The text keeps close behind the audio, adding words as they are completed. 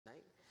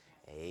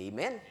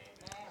Amen.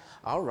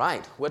 All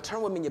right. Well,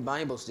 turn with me in your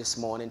Bibles this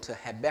morning to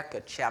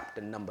Habakkuk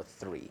chapter number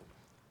 3.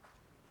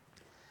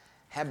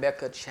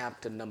 Habakkuk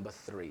chapter number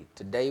 3.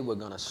 Today we're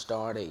going to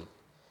start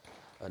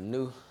a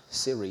new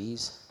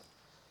series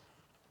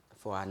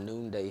for our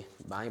noonday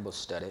Bible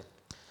study.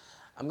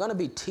 I'm going to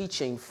be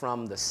teaching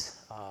from the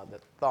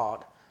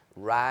thought,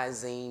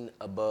 rising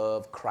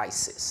above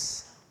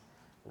crisis.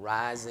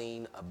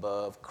 Rising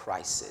above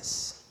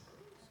crisis.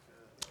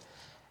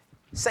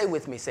 Say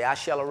with me, say, I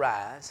shall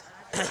arise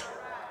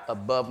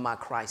above my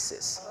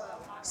crisis.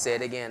 Say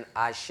it again,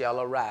 I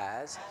shall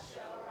arise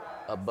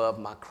above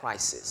my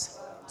crisis.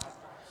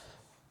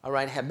 All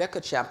right,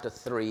 Habakkuk chapter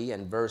 3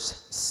 and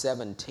verse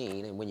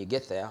 17. And when you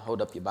get there,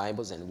 hold up your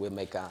Bibles and we'll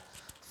make our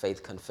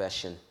faith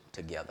confession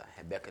together.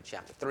 Habakkuk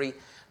chapter 3,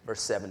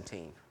 verse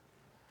 17.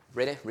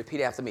 Ready?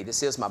 Repeat after me.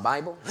 This is my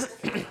Bible.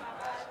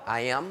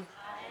 I am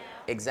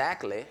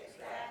exactly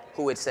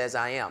who it says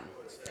I am.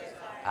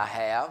 I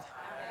have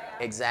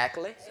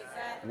exactly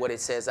what it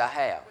says I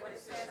have.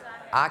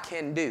 I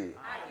can do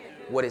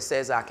what it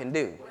says I can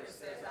do.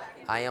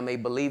 I am a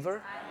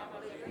believer,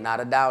 not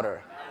a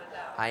doubter.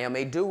 I am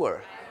a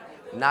doer,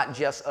 not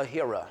just a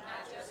hearer.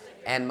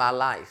 And my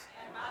life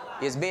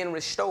is being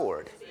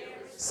restored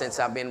since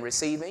I've been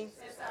receiving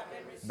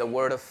the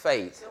word of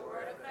faith.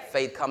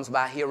 Faith comes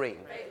by hearing,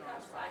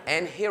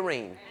 and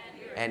hearing,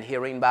 and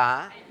hearing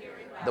by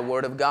the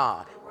word of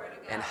God.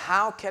 And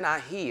how can I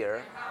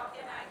hear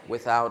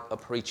without a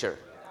preacher?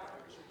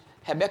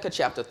 Habakkuk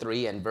chapter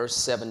 3 and verse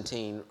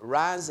 17,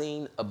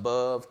 rising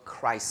above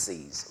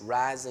crises,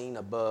 rising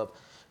above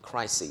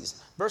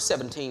crises. Verse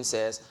 17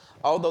 says,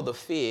 although the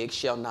fig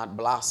shall not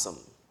blossom,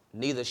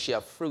 neither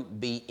shall fruit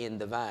be in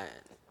the vine.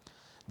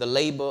 The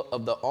labor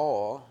of the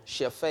oil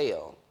shall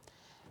fail,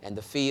 and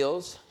the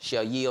fields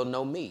shall yield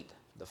no meat.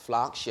 The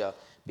flock shall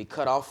be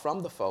cut off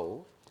from the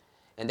fold,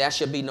 and there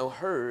shall be no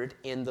herd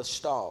in the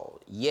stall.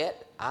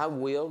 Yet I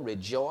will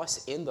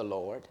rejoice in the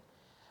Lord.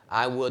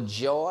 I will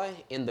joy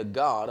in the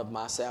God of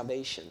my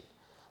salvation.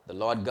 The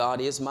Lord God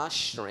is my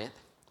strength,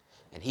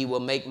 and he will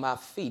make my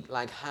feet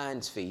like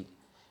hinds' feet,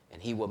 and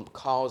he will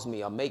cause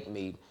me or make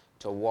me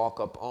to walk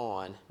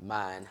upon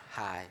mine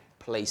high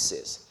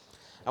places.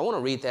 I want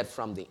to read that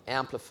from the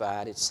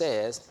Amplified. It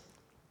says,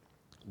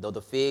 though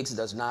the figs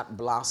does not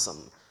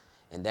blossom,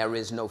 and there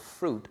is no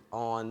fruit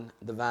on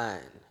the vine,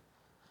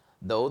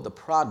 though the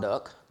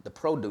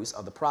produce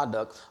of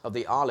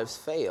the olives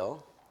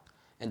fail,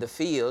 and the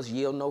fields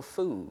yield no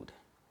food,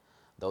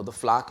 though the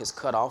flock is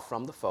cut off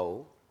from the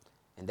fold,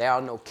 and there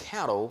are no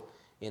cattle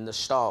in the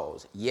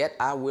stalls, yet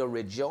I will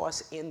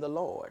rejoice in the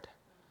Lord.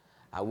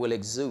 I will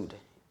exult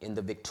in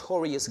the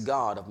victorious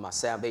God of my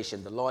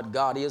salvation. The Lord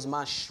God is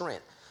my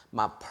strength,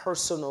 my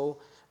personal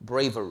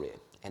bravery,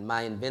 and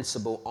my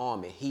invincible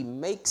army. He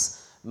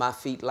makes my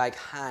feet like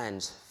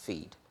hinds'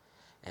 feet,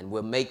 and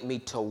will make me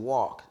to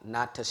walk,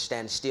 not to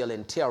stand still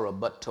in terror,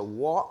 but to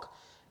walk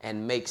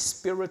and make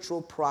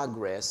spiritual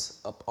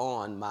progress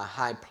upon my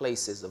high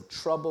places of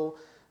trouble,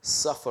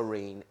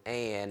 suffering,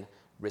 and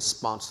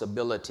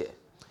responsibility.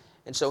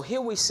 And so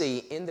here we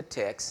see in the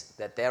text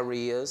that there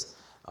is,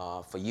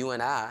 for you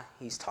and I,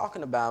 he's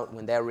talking about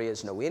when there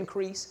is no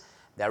increase,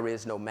 there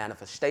is no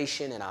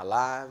manifestation in our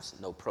lives,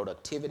 no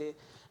productivity,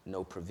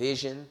 no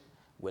provision.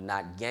 We're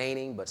not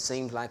gaining, but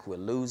seems like we're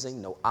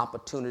losing, no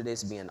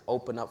opportunities being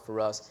opened up for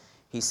us.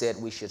 He said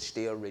we should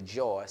still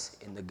rejoice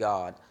in the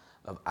God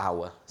of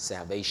our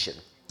salvation.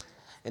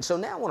 And so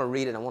now I want to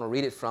read it. I want to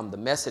read it from the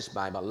Message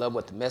Bible. I love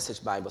what the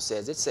Message Bible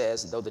says. It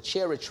says, though the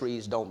cherry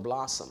trees don't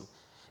blossom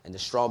and the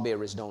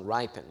strawberries don't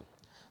ripen,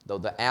 though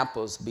the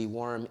apples be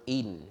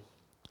worm-eaten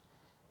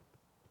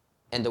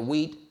and the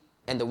wheat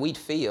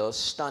fields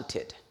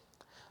stunted,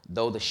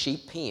 though the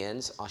sheep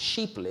pens are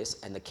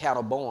sheepless and the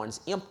cattle barns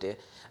empty,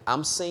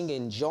 I'm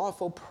singing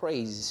joyful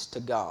praises to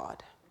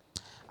God.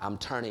 I'm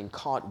turning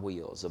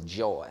cartwheels of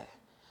joy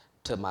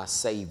to my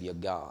Savior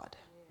God,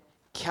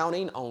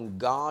 counting on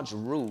God's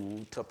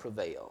rule to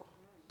prevail.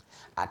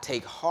 I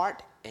take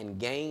heart and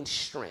gain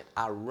strength.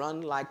 I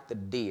run like the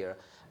deer.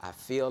 I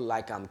feel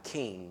like I'm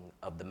king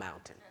of the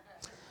mountain.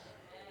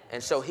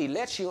 And so he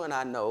lets you and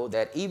I know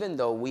that even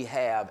though we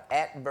have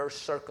adverse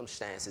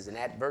circumstances and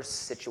adverse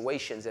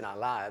situations in our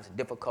lives,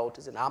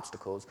 difficulties and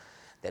obstacles,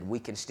 that we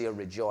can still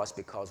rejoice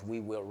because we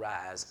will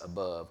rise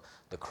above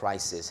the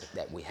crisis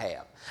that we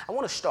have. I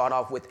want to start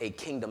off with a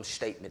kingdom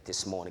statement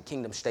this morning.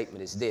 Kingdom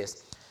statement is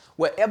this: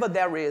 wherever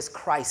there is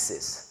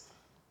crisis,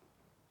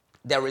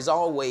 there is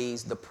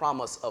always the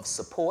promise of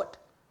support,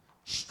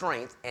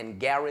 strength,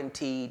 and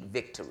guaranteed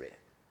victory.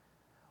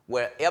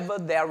 Wherever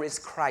there is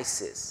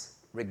crisis,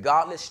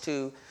 regardless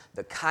to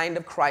the kind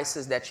of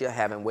crisis that you're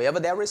having,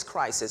 wherever there is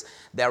crisis,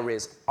 there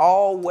is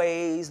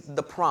always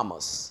the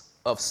promise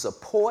of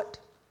support,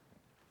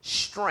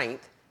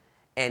 strength,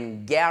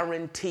 and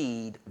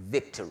guaranteed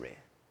victory.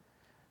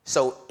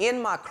 So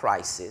in my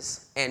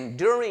crisis and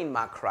during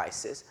my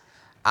crisis,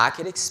 I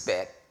can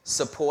expect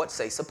support,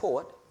 say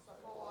support,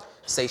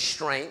 say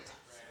strength,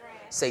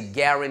 say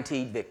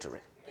guaranteed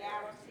victory.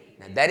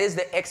 Now, that is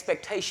the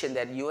expectation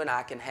that you and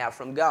I can have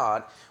from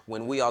God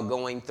when we are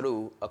going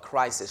through a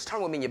crisis.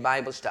 Turn with me in your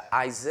Bibles to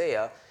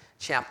Isaiah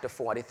chapter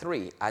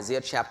 43.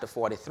 Isaiah chapter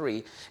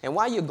 43. And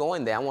while you're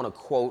going there, I want to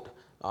quote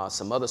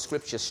some other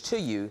scriptures to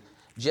you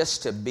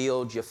just to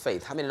build your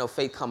faith. How many know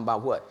faith comes by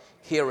what?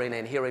 Hearing,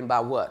 and hearing by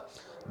what?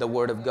 The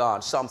word of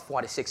God. Psalm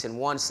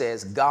 46:1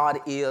 says, God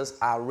is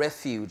our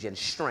refuge and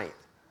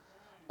strength,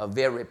 a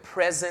very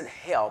present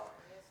help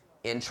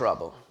in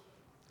trouble.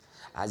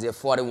 Isaiah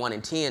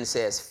 41:10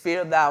 says,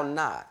 fear thou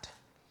not,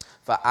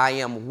 for I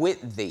am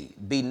with thee.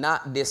 Be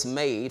not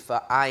dismayed,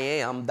 for I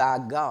am thy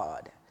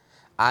God.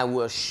 I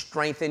will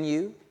strengthen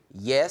you.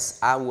 Yes,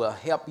 I will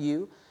help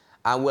you.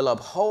 I will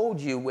uphold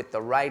you with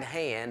the right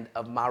hand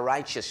of my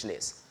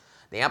righteousness.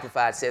 The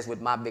Amplified says, with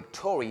my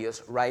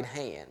victorious right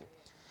hand.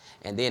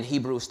 And then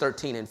Hebrews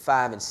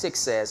 13:5 and 6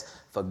 says,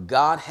 for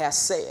God has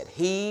said,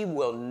 he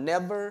will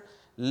never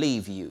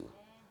leave you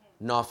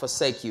nor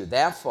forsake you.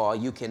 Therefore,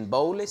 you can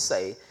boldly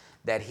say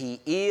that he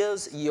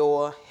is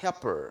your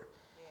helper,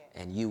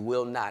 and you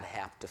will not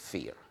have to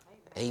fear.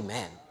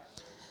 Amen.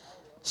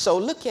 So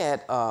look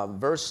at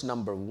verse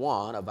number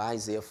 1 of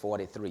Isaiah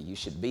 43. You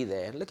should be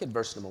there. Look at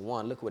verse number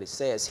 1. Look what it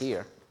says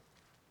here.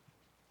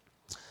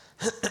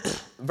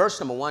 Verse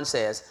number 1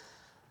 says,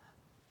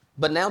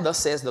 but now thus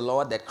says the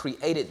Lord that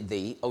created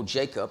thee, O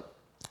Jacob,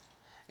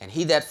 and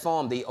he that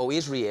formed thee, O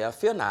Israel,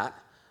 fear not,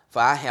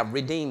 for I have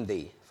redeemed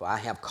thee, for I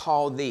have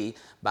called thee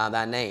by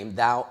thy name,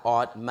 thou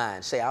art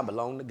mine. Say, I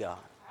belong to God.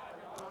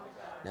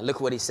 Now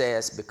look what he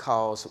says,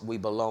 because we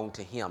belong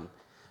to him.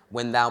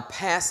 When thou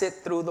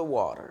passest through the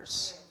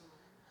waters,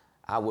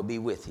 I will be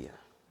with you.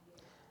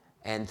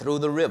 And through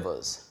the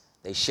rivers,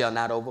 they shall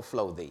not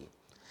overflow thee.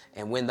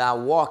 And when thou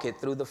walkest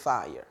through the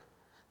fire,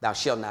 thou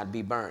shalt not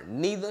be burned,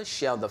 neither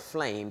shall the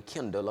flame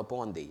kindle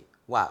upon thee.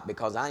 Why?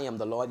 Because I am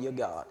the Lord your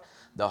God,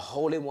 the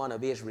Holy One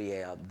of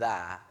Israel,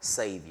 thy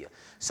Savior.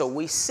 So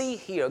we see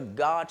here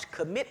God's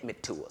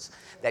commitment to us,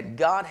 that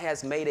God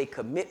has made a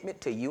commitment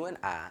to you and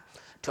I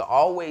to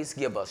always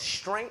give us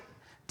strength,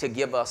 to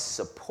give us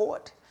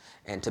support,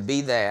 and to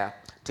be there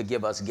to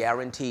give us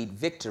guaranteed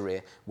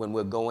victory when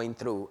we're going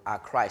through our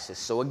crisis.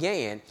 So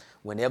again,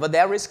 whenever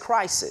there is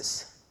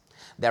crisis,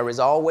 there is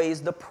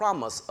always the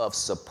promise of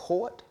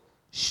support,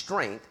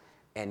 strength,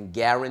 and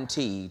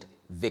guaranteed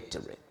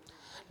victory.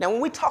 Now,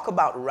 when we talk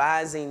about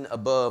rising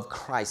above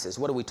crisis,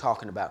 what are we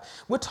talking about?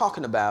 We're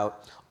talking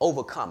about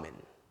overcoming,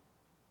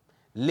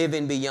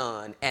 living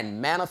beyond, and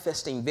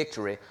manifesting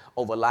victory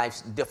over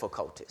life's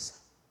difficulties.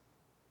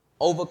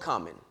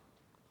 Overcoming,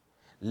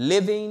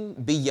 living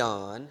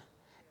beyond,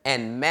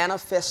 and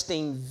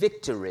manifesting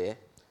victory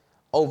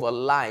over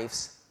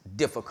life's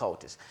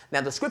difficulties.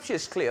 Now, the scripture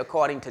is clear,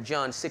 according to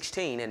John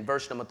 16 and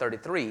verse number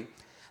 33,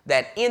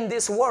 that in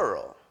this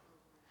world,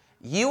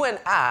 you and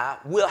I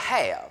will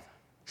have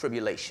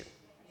tribulation.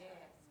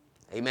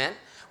 Amen.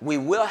 We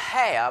will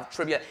have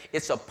tribulation.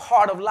 It's a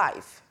part of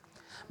life.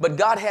 But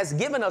God has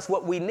given us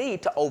what we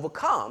need to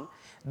overcome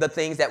the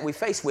things that we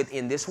face with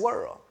in this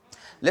world.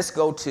 Let's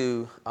go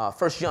to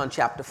 1 John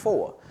chapter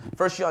 4.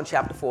 1 John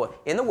chapter 4.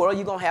 In the world,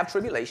 you're going to have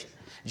tribulation.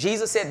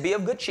 Jesus said, be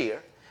of good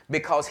cheer,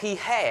 because he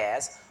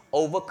has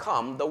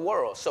overcome the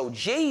world. So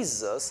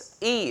Jesus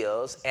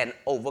is an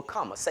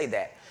overcomer. Say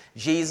that.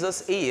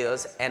 Jesus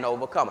is an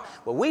overcomer.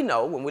 But we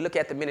know when we look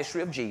at the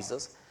ministry of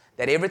Jesus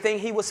that everything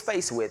he was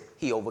faced with,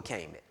 he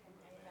overcame it.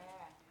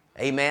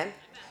 Amen. Amen.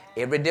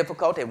 Every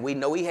difficulty. We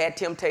know he had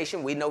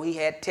temptation. We know he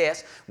had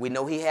tests. We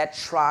know he had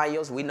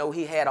trials. We know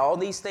he had all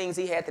these things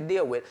he had to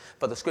deal with.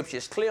 For the scripture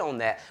is clear on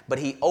that. But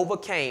he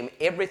overcame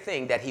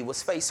everything that he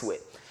was faced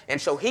with. And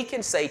so he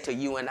can say to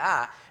you and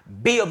I,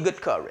 be of good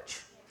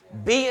courage.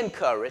 Be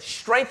encouraged.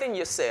 Strengthen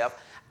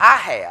yourself. I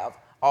have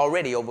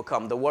already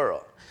overcome the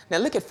world. Now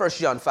look at 1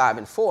 John 5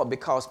 and 4,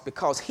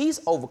 because he's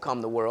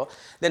overcome the world,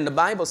 then the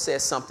Bible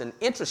says something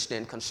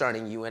interesting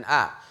concerning you and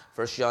I.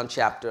 1 John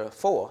chapter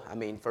 4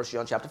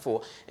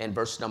 and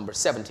verse number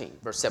 17,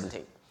 verse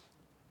 17.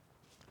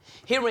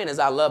 Herein is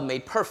our love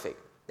made perfect,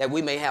 that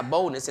we may have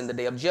boldness in the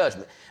day of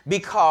judgment.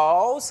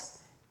 Because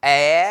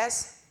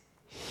as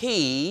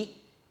he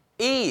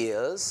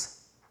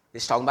is,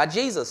 it's talking about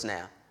Jesus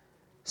now,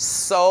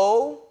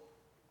 so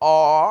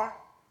are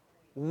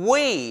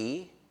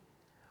we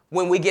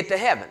when we get to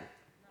heaven.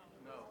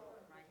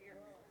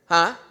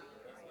 Huh?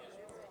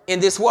 In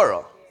this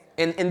world.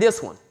 In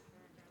this one.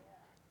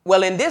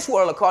 Well, in this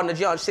world, according to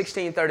John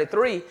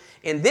 16:33,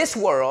 in this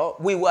world,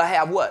 we will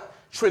have what?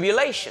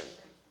 Tribulation.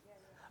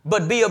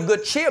 But be of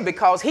good cheer,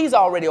 because he's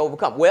already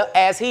overcome. Well,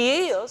 as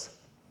he is,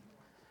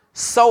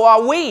 so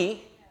are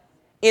we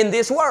in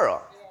this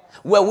world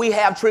where we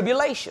have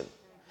tribulation.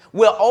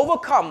 We're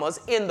overcomers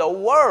in the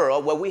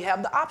world where we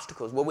have the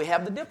obstacles, where we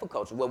have the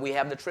difficulties, where we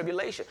have the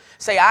tribulation.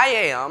 Say, I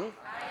am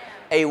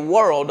a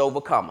world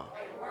overcomer.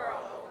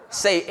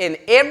 Say, in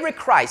every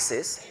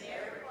crisis,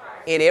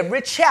 in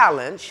every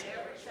challenge,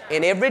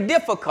 in every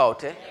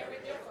difficulty,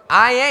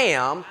 I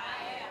am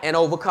an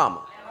overcomer.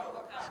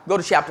 Go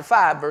to chapter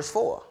 5, verse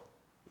 4.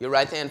 You're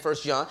right there in 1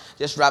 John.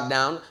 Just drop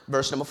down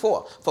verse number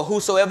 4. For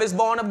whosoever is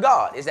born of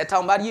God, is that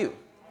talking about you?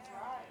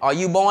 Are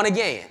you born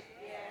again?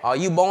 Are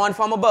you born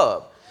from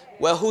above?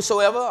 Well,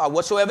 whosoever or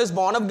whatsoever is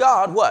born of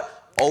God,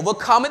 what?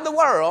 Overcometh the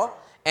world.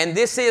 And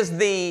this is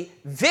the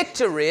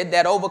victory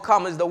that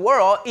overcomes the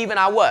world, even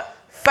our what?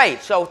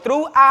 Faith. So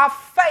through our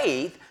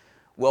faith,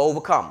 we're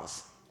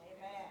overcomers.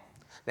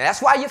 Now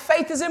that's why your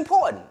faith is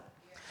important.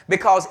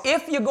 Because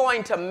if you're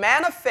going to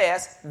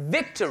manifest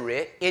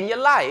victory in your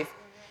life,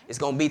 it's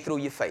going to be through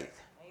your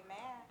faith.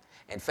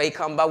 And faith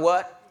comes by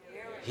what?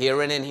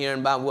 Hearing, and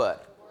hearing by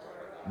what?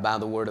 By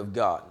the word of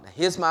God. Now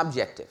here's my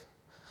objective.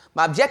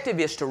 My objective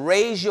is to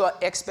raise your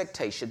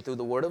expectation through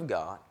the word of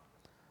God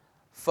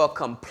for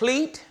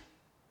complete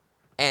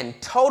and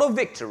total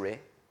victory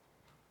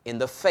in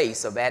the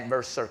face of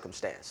adverse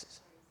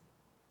circumstances.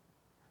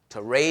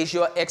 To raise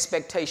your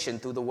expectation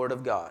through the word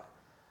of God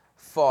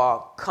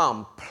for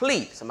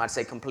complete, somebody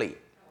say complete.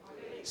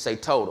 Say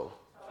total.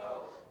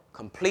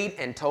 Complete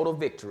and total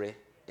victory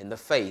in the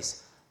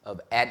face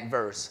of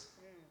adverse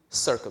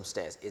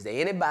circumstances. Is there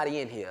anybody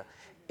in here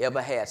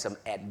ever had some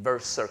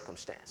adverse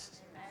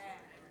circumstances?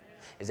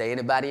 Is there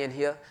anybody in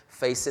here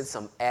facing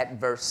some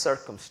adverse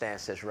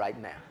circumstances right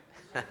now?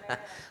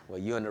 Well,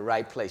 you're in the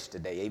right place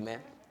today. Amen.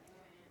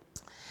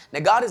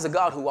 Now, God is a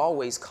God who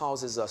always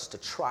causes us to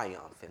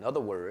triumph. In other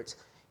words,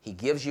 he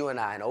gives you and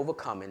I an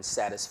overcoming,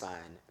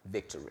 satisfying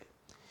victory.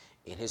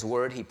 In his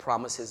word, he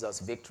promises us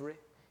victory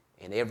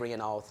in every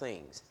and all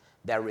things.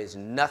 There is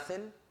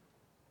nothing,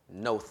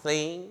 no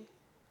thing,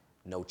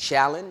 no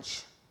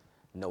challenge,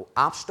 no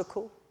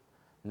obstacle,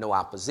 no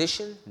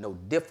opposition, no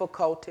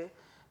difficulty,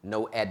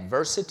 no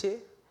adversity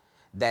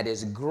that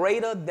is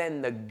greater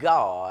than the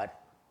God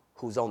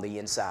who's on the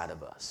inside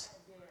of us.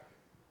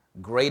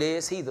 Greater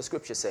is he, the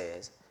scripture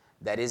says,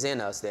 that is in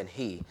us than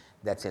he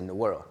that's in the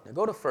world. Now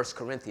go to 1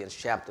 Corinthians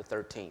chapter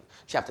 10.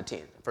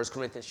 1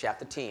 Corinthians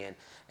chapter 10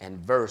 and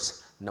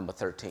verse number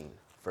 13.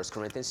 1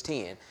 Corinthians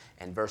 10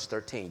 and verse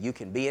 13. You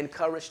can be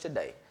encouraged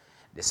today,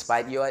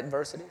 despite your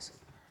adversities,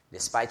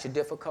 despite your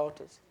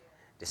difficulties,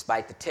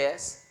 despite the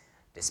tests,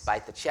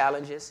 despite the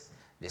challenges,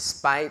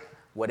 despite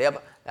whatever.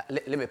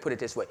 Let me put it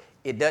this way.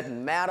 It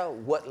doesn't matter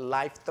what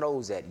life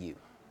throws at you.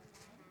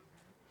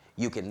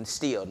 You can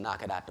still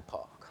knock it out the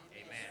park.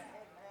 Amen.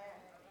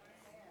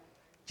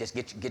 Just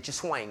get your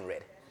swing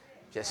ready.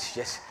 Just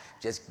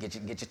get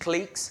your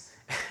cleats,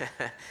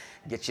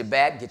 get your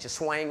bat, get your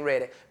swing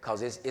ready,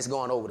 because it's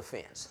going over the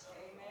fence.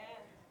 Amen.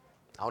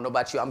 I don't know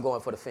about you, I'm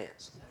going for the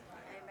fence.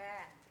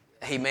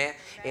 Amen. Amen.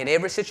 In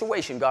every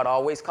situation, God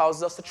always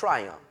causes us to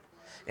triumph.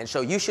 And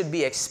so you should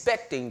be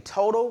expecting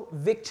total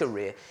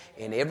victory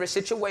in every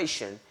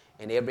situation,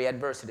 in every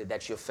adversity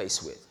that you're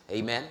faced with.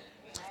 Amen.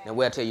 Now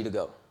where I tell you to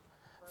go?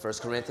 1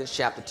 Corinthians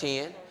chapter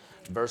 10,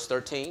 verse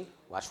 13.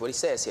 Watch what he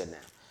says here now.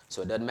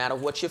 So it doesn't matter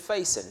what you're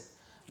facing.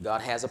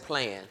 God has a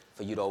plan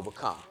for you to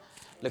overcome.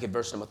 Look at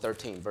verse number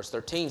 13. Verse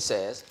 13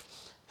 says,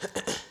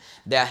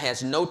 there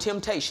has no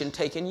temptation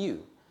taken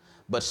you,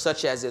 but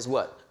such as is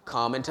what?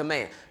 Common to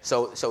man.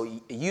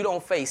 So you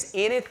don't face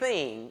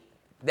anything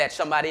that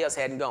somebody else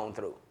hadn't gone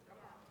through.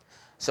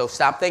 So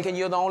stop thinking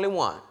you're the only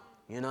one.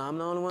 You know, I'm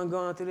the only one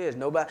going through this.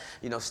 Nobody,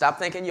 stop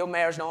thinking your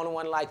marriage is the only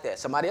one like that.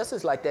 Somebody else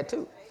is like that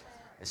too.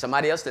 And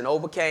somebody else then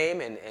overcame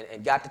and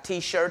got the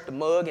T-shirt, the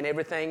mug, and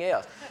everything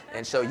else.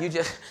 And so you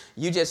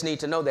just need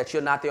to know that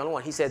you're not the only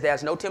one. He says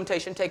there's no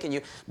temptation taking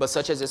you, but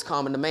such as is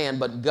common to man.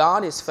 But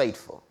God is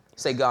faithful.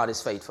 Say, God is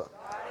faithful.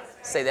 God is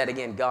faithful. Say that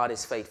again. God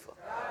is faithful.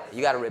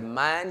 You got to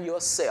remind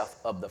yourself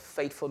of the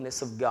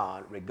faithfulness of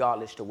God,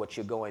 regardless to what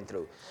you're going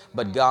through.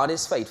 But God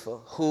is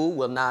faithful, who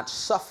will not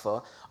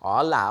suffer or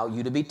allow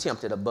you to be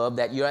tempted above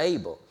that you're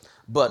able,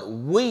 but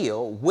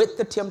will, with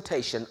the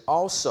temptation,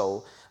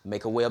 also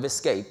make a way of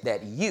escape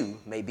that you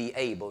may be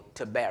able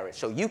to bear it.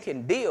 So you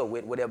can deal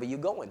with whatever you're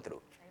going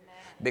through. Amen.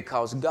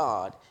 Because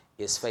God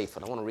is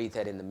faithful. I want to read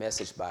that in the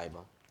Message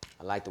Bible.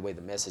 I like the way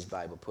the Message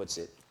Bible puts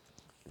it.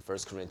 In 1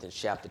 Corinthians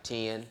chapter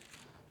 10,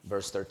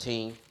 verse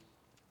 13.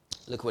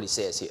 Look what he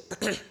says here.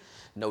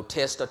 No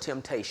test or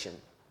temptation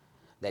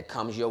that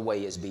comes your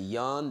way is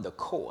beyond the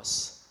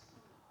course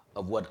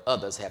of what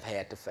others have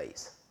had to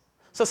face.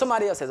 So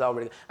somebody else has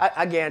already,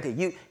 I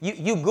guarantee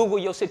you Google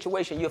your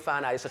situation, you'll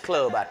find out it's a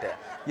club out there.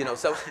 You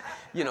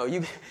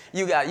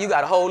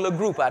got a whole little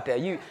group out there.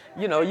 You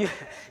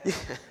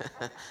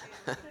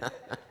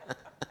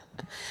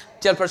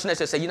tell the person next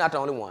to you, say, you're not the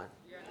only one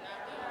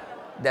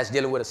that's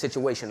dealing with a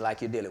situation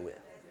like you're dealing with.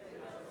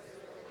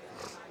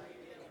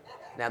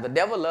 Now, the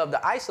devil loves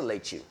to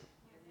isolate you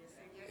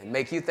and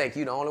make you think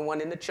you're the only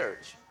one in the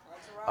church,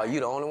 or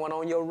you're the only one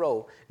on your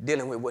row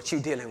dealing with what you're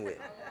dealing with.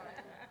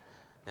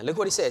 And look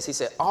what he says. He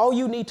said, all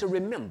you need to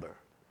remember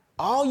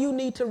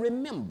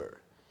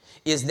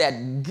is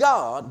that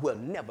God will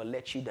never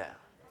let you down.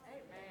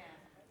 Amen.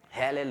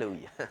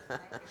 Hallelujah.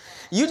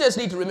 You just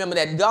need to remember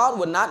that God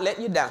will not let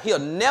you down. He'll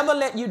never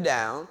let you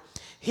down.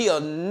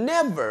 He'll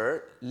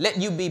never let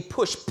you be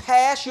pushed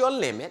past your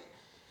limit.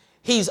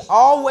 He'll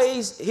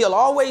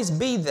always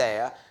be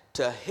there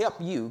to help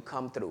you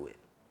come through it.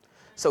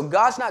 So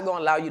God's not going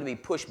to allow you to be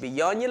pushed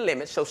beyond your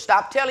limits. So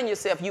stop telling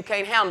yourself you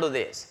can't handle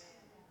this.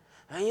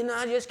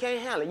 I just can't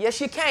handle it. Yes,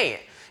 you can.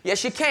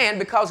 Yes, you can,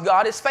 because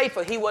God is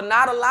faithful. He will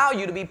not allow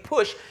you to be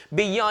pushed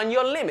beyond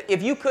your limit.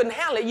 If you couldn't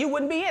handle it, you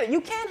wouldn't be in it.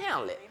 You can't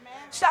handle it. Amen.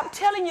 Stop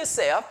telling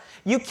yourself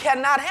you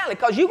cannot handle it,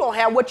 because you're going to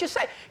have what you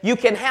say. You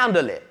can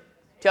handle it.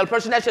 Tell the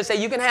person next to you,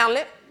 say, you can handle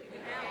it.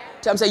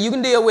 Tell them, say, you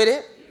can deal with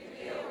it.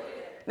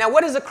 Now,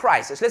 what is a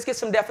crisis? Let's get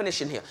some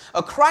definition here.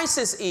 A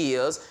crisis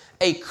is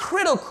a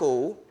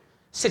critical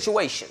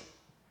situation.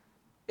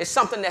 It's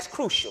something that's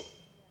crucial.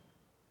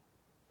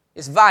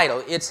 It's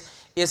vital.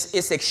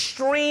 It's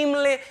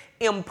extremely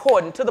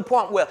important, to the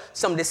point where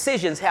some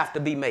decisions have to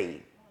be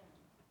made.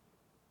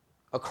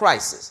 A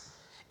crisis.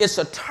 It's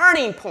a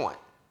turning point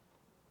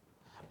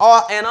or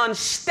an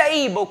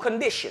unstable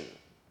condition.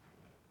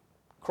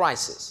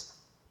 Crisis.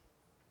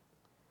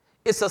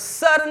 It's a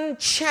sudden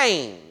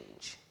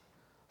change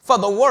for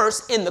the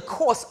worse in the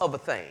course of a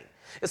thing.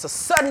 It's a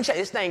sudden change.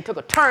 This thing took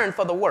a turn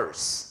for the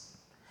worse.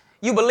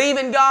 You believe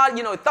in God,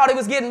 thought it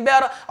was getting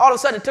better. All of a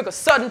sudden, it took a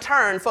sudden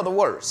turn for the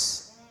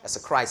worse. That's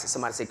a crisis.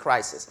 Somebody say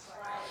crisis.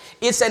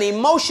 It's an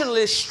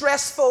emotionally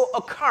stressful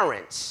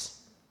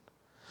occurrence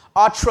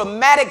or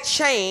traumatic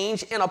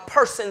change in a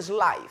person's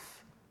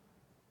life.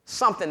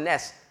 Something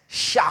that's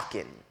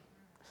shocking,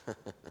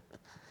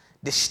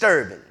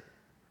 disturbing,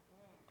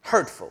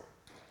 hurtful,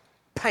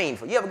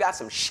 painful. You ever got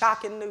some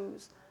shocking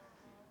news?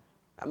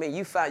 I mean,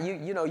 you find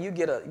you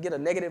get a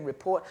negative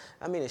report.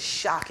 I mean, it's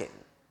shocking.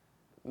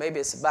 Maybe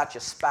it's about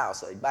your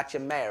spouse or about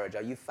your marriage,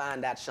 or you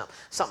find out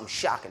something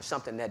shocking,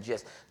 something that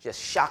just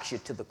shocks you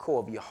to the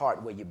core of your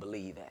heart where you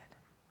believe at.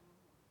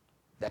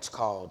 That's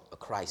called a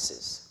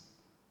crisis.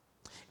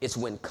 It's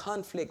when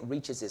conflict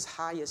reaches its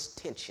highest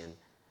tension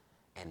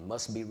and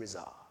must be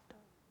resolved.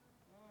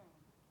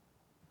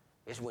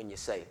 It's when you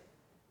say,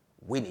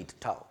 we need to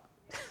talk.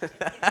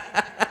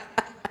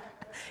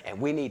 And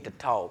we need to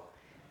talk.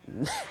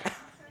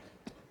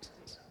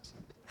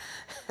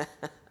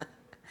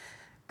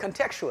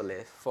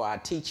 Contextually, for our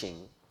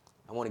teaching,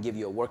 I want to give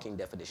you a working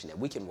definition that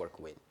we can work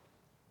with.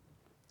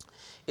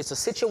 It's a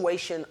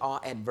situation or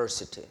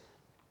adversity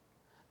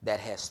that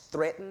has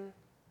threatened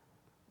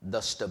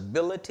the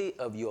stability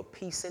of your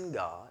peace in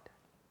God,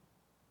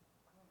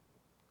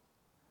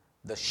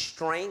 the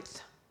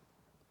strength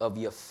of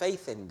your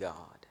faith in God,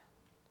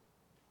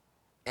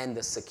 and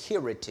the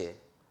security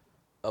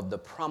of the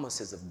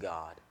promises of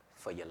God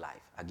for your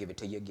life. I'll give it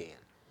to you again.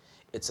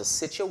 It's a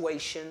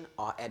situation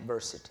or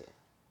adversity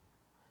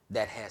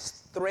that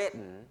has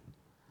threatened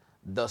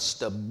the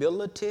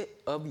stability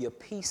of your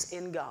peace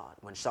in God.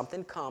 When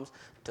something comes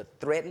to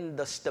threaten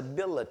the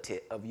stability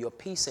of your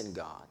peace in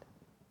God,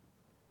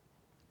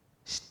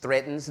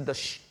 threatens the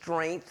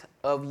strength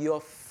of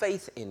your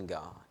faith in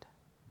God,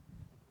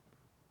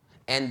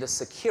 and the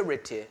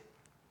security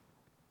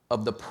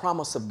of the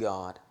promise of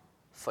God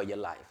for your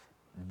life.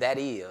 That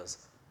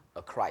is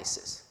a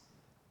crisis.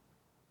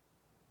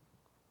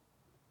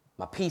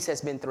 My peace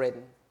has been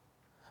threatened.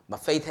 My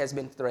faith has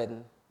been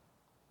threatened.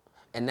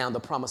 And now the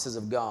promises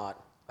of God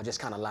are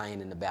just kind of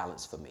lying in the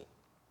balance for me.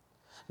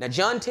 Now,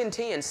 John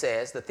 10:10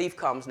 says, the thief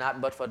comes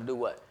not but for to do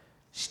what?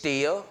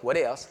 Steal, what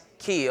else?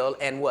 Kill,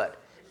 and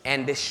what?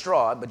 And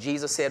destroy. But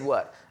Jesus said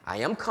what? I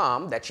am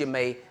come that you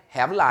may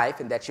have life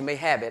and that you may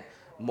have it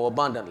more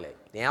abundantly.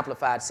 The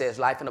Amplified says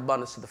life in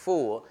abundance to the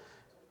full,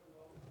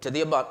 to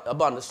the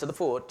abundance to the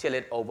full till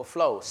it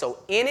overflows. So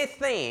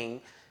anything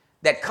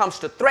that comes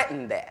to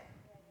threaten that,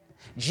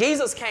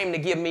 Jesus came to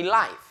give me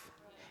life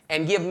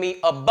and give me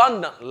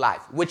abundant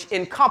life, which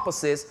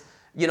encompasses,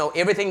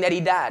 everything that he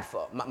died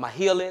for. My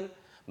healing,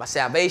 my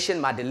salvation,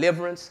 my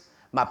deliverance,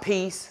 my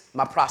peace,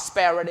 my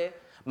prosperity,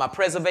 my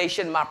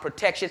preservation, my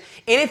protection.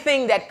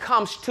 Anything that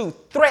comes to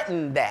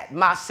threaten that,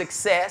 my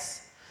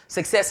success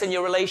in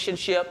your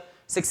relationship,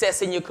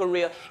 success in your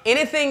career,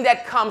 anything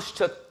that comes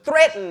to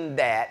threaten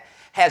that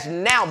has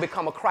now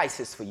become a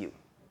crisis for you.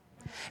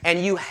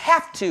 And you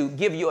have to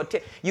give your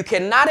attention. You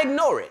cannot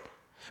ignore it,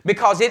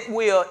 because it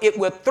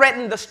will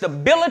threaten the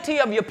stability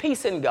of your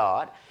peace in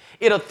God.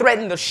 It'll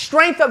threaten the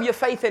strength of your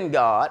faith in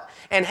God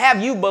and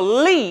have you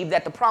believe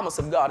that the promise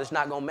of God is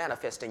not going to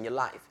manifest in your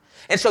life.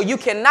 And so you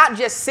cannot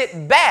just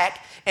sit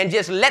back and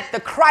just let the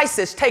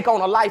crisis take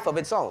on a life of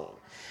its own.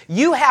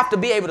 You have to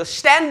be able to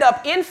stand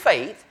up in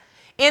faith,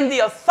 in the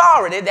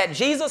authority that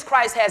Jesus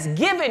Christ has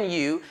given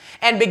you,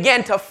 and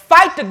begin to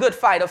fight the good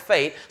fight of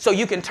faith so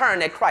you can turn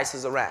that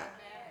crisis around.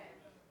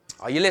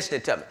 Are you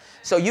listening to me?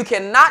 So you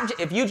cannot,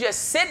 if you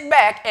just sit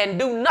back and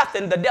do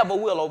nothing, the devil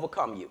will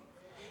overcome you.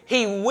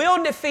 He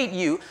will defeat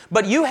you,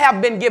 but you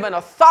have been given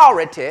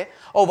authority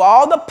over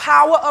all the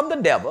power of the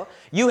devil.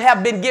 You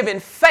have been given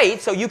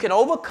faith so you can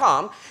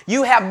overcome.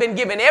 You have been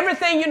given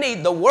everything you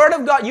need. The Word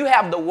of God. You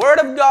have the Word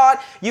of God.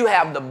 You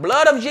have the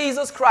blood of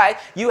Jesus Christ.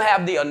 You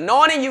have the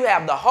anointing. You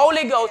have the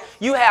Holy Ghost.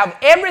 You have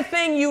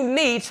everything you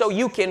need so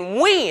you can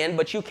win,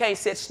 but you can't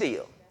sit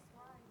still.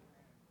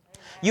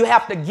 You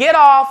have to get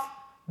off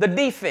the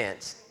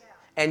defense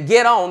and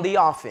get on the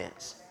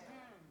offense.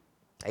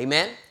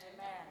 Amen?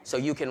 So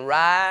you can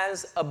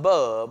rise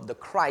above the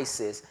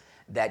crisis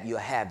that you're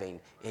having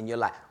in your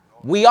life.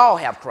 We all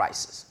have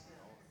crisis.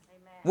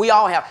 We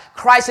all have.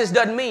 Crisis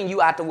doesn't mean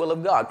you out the will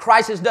of God.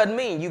 Crisis doesn't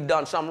mean you've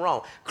done something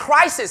wrong.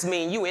 Crisis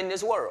means you in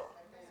this world.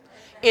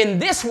 In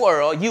this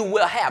world, you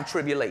will have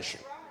tribulation.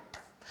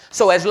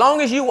 So as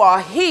long as you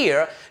are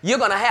here, you're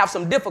going to have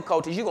some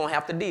difficulties you're going to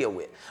have to deal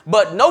with.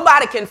 But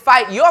nobody can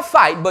fight your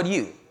fight but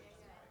you.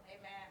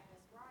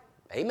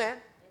 Amen. Amen.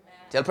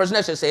 Tell the person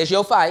next to you, say, it's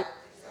your fight.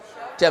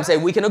 Tell them, say,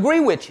 we can agree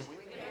with you.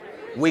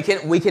 We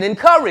can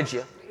encourage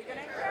you.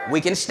 We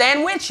can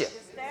stand with you.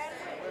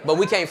 But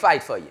we can't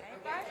fight for you.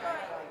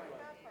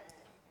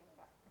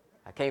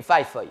 I can't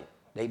fight for you.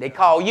 They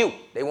call you.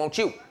 They want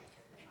you.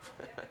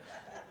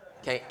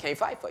 Can't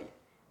fight for you.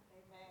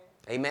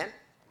 Amen.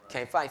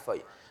 Can't fight for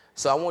you.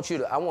 So I want you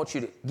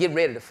to get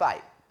ready to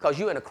fight because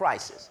you're in a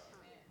crisis.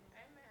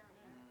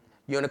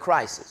 You're in a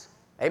crisis.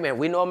 Amen.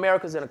 We know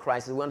America's in a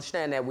crisis. We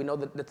understand that. We know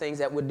the things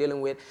that we're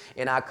dealing with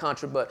in our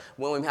country, but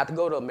we don't even have to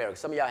go to America.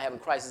 Some of y'all are having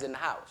crisis in the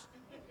house.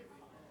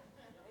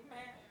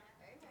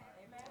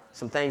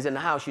 Some things in the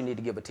house you need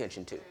to give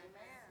attention to.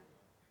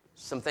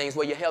 Some things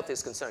where your health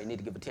is concerned you need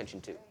to give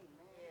attention to.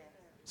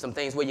 Some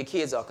things where your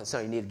kids are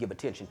concerned you need to give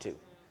attention to.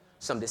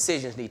 Some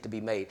decisions need to be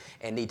made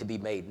and need to be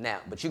made now.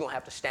 But you're going to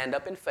have to stand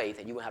up in faith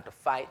and you're going to have to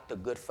fight the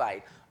good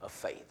fight of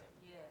faith.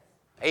 Yes.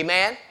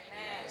 Amen? Amen?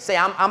 Say,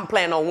 I'm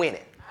planning on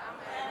winning.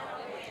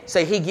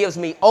 Say, he gives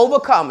me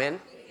overcoming,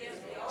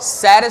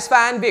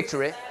 satisfying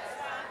victory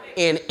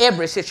in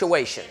every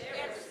situation.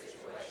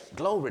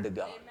 Glory to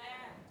God.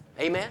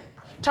 Amen?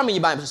 Turn me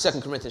your Bible to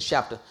 2 Corinthians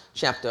chapter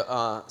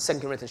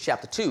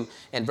 2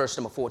 and verse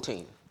number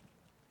 14.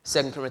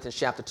 2 Corinthians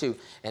chapter 2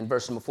 and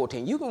verse number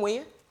 14. You can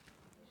win.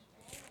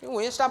 You can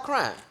win. Stop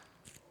crying.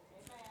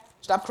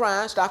 Stop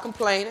crying. Stop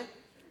complaining.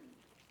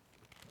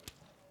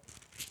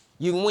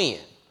 You can win.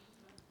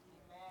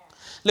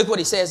 Look what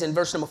he says in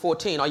verse number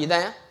 14. Are you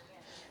there?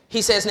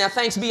 He says, now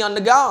thanks be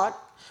unto God,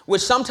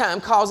 which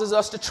sometimes causes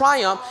us to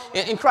triumph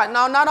in Christ.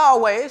 No, not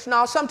always.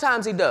 No,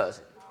 sometimes he does.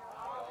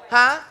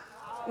 Huh?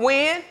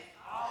 When?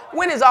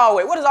 When is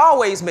always? What does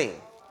always mean?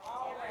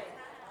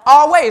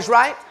 Always,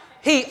 right?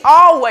 He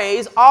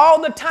always,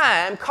 all the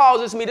time,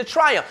 causes me to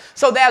triumph.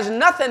 So there's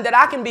nothing that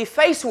I can be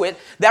faced with.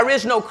 There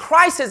is no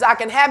crisis I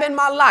can have in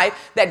my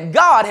life that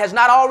God has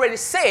not already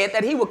said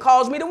that he will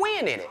cause me to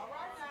win in it.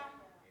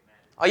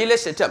 Are you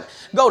listening to me?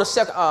 Go to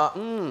second.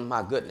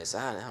 My goodness,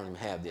 I don't even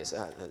have this.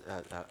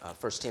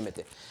 1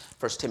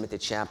 Timothy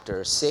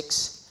chapter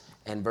 6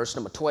 and verse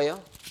number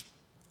 12.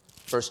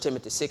 1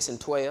 Timothy 6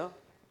 and 12.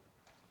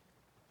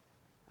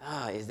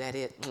 Is that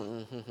it?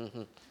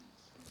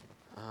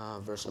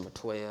 Verse number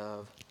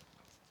 12.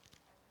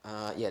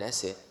 Yeah,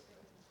 that's it.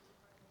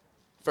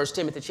 1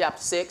 Timothy chapter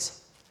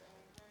 6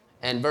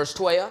 and verse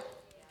 12.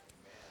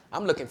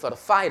 I'm looking for the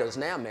fighters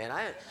now, man.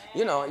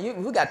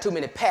 We got too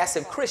many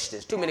passive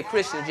Christians. Too many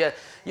Christians just,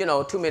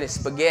 too many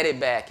spaghetti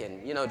back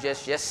and,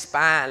 just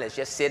spineless,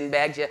 just sitting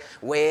back, just,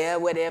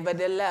 whatever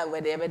the Lord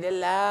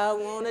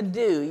want to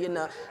do,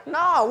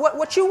 No,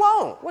 what you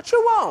want? What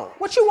you want?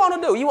 What you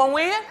want to do? You want to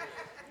win?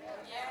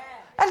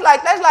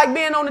 That's like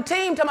being on the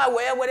team talking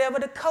about, whatever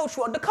the coach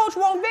wants. The coach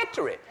wants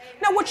victory.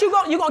 Now, what you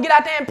going to get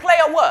out there and play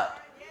or what?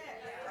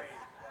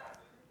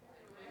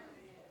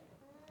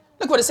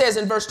 Look what it says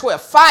in verse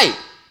 12. Fight.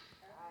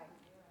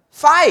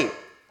 Fight.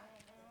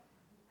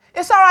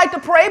 It's all right to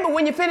pray, but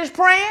when you finish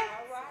praying,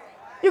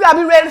 you got to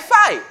be ready to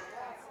fight.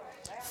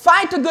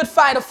 Fight the good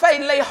fight of faith.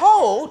 Lay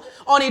hold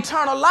on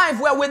eternal life,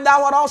 wherewith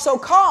thou art also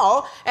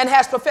called and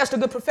hast professed a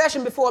good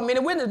profession before many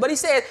witnesses. But he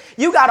says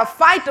you got to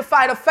fight the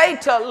fight of faith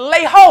to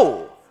lay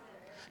hold.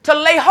 To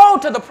lay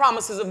hold to the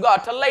promises of God.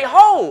 To lay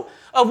hold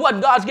of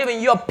what God's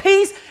giving your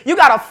peace. You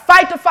got to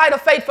fight the fight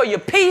of faith for your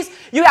peace.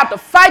 You have to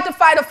fight the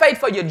fight of faith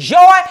for your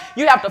joy.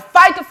 You have to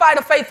fight the fight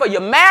of faith for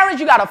your marriage.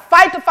 You got to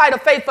fight the fight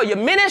of faith for your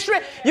ministry.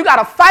 You got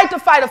to fight the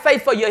fight of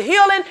faith for your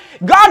healing.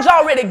 God's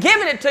already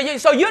given it to you.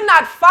 So you're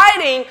not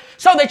fighting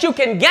so that you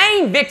can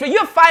gain victory.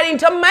 You're fighting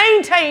to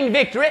maintain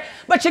victory.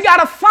 But you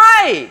got to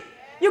fight.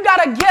 You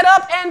got to get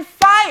up and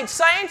fight,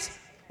 saints.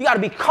 You got to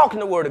be talking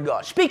the word of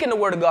God, speaking the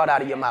word of God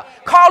out of your mouth,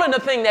 calling the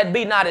thing that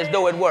be not as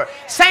though it were,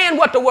 saying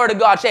what the word of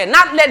God said,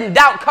 not letting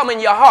doubt come in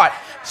your heart,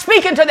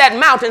 speaking to that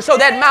mountain so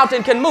that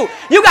mountain can move.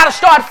 You got to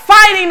start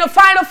fighting the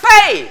fight of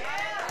faith.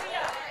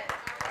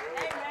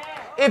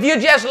 If you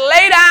just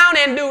lay down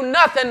and do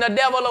nothing, the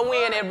devil will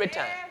win every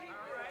time.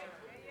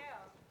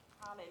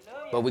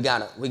 But we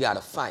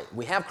gotta fight.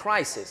 We have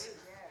crisis,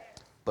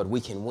 but we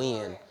can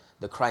win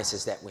the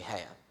crisis that we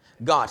have.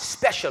 God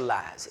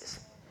specializes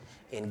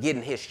in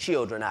getting his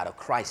children out of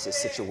crisis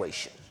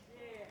situations.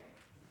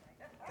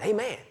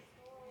 Amen.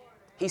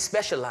 He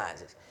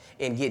specializes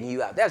in getting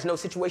you out. There's no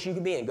situation you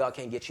can be in God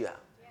can't get you out.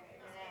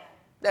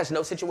 There's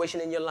no situation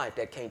in your life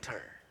that can't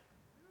turn.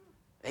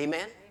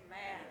 Amen.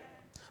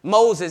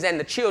 Moses and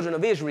the children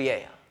of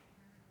Israel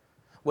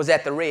was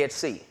at the Red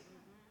Sea,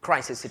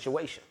 crisis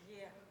situation.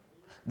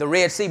 The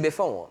Red Sea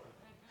before them,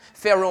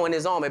 Pharaoh and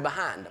his army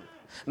behind them,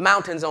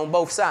 mountains on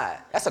both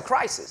sides. That's a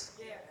crisis.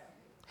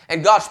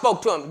 And God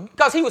spoke to him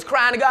because he was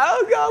crying to God.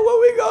 Oh, God, what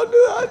we going to do?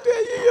 I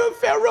tell you, you're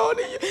Pharaoh.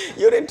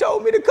 You didn't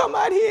told me to come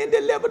out here and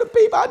deliver the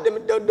people.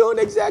 I'm doing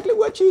exactly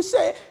what you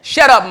said.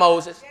 Shut up,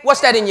 Moses. What's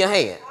that in your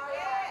hand?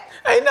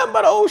 Ain't nothing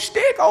but an old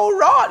stick, old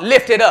rod.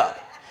 Lift it up.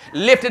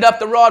 Lifted up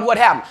the rod, what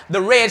happened?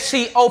 The Red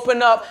Sea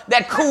opened up.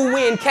 That cool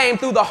wind came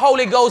through. The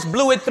Holy Ghost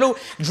blew it through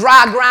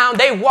dry ground.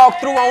 They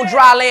walked through on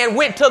dry land,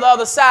 went to the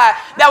other side.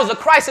 That was a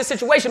crisis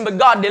situation, but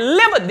God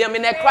delivered them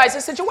in that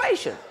crisis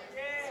situation.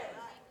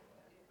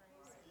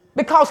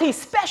 Because he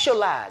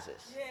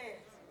specializes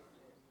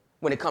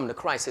when it comes to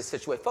crisis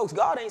situation. Folks,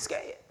 God ain't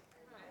scared.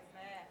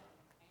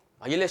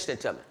 Are you listening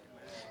to me?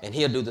 And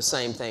he'll do the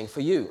same thing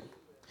for you.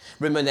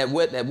 Remember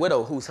that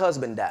widow whose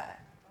husband died.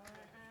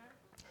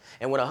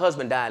 And when her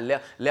husband died,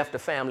 left the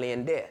family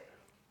in debt.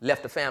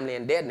 Left the family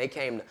in debt, and they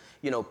came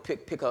to,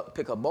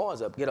 pick her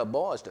boys up, get her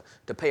boys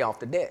to pay off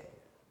the debt.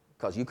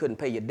 Because you couldn't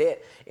pay your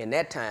debt in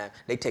that time,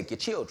 they take your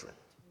children.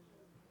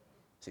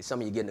 See,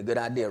 some of you getting a good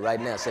idea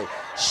right now. Say,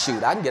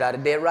 shoot, I can get out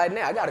of debt right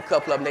now. I got a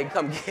couple of them they can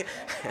come get.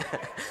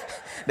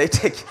 They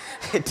take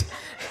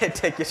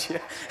your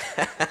children.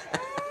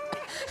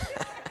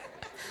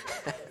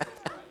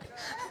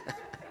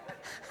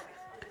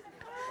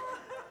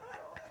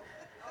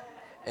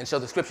 And so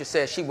the scripture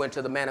says she went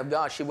to the man of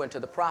God. She went to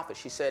the prophet.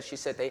 She said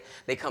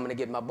they coming to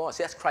get my boys.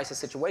 See, that's a crisis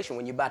situation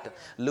when you're about to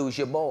lose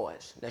your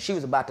boys. Now, she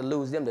was about to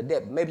lose them to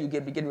death. Maybe you're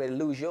getting ready to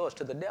lose yours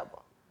to the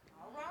devil.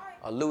 All right.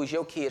 Or lose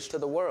your kids to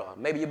the world.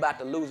 Maybe you're about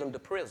to lose them to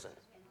prison.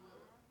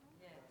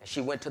 And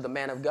she went to the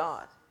man of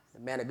God. The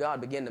man of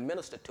God began to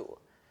minister to her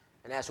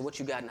and asked her, what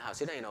you got in the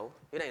house? It ain't over.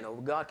 It ain't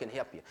over. God can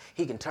help you.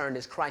 He can turn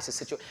this crisis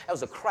situation. That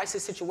was a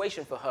crisis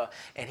situation for her,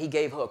 and he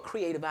gave her a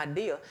creative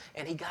idea,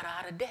 and he got her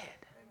out of debt.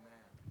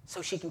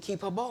 So she can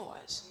keep her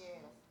boys. Yeah.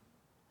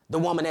 The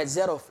woman at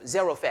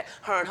Zarephath,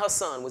 her and her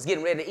son was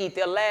getting ready to eat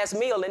their last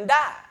meal and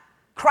die.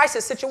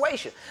 Crisis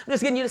situation. I'm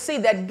just getting you to see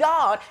that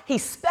God, he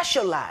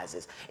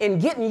specializes in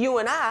getting you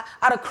and I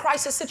out of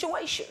crisis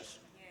situations.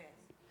 Yeah.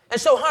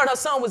 And so her and her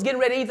son was getting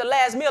ready to eat the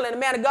last meal, and the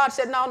man of God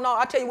said, no,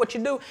 I'll tell you what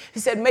you do.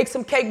 He said, make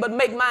some cake, but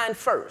make mine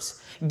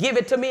first. Give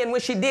it to me. And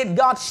when she did,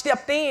 God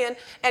stepped in,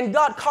 and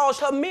God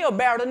caused her meal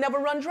barrel to never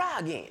run dry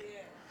again.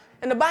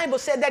 And the Bible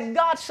said that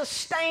God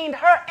sustained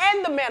her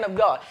and the man of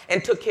God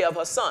and took care of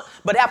her son.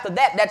 But after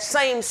that, that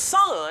same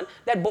son,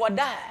 that boy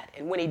died.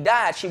 And when he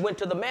died, she went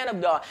to the man of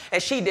God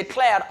and she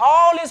declared,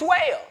 all is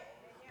well.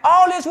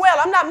 All is well.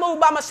 I'm not moved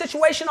by my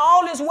situation.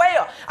 All is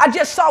well. I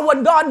just saw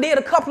what God did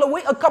a couple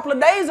of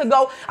days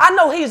ago. I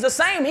know he's the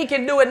same. He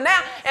can do it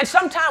now. And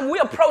sometimes we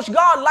approach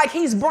God like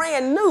he's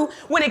brand new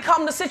when it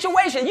comes to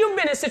situations. You've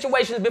been in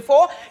situations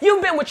before.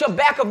 You've been with your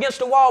back against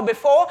the wall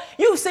before.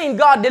 You've seen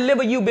God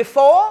deliver you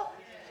before.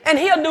 And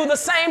he'll do the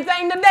same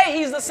thing today.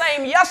 He's the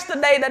same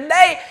yesterday,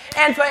 today,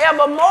 and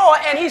forevermore.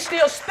 And he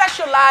still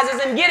specializes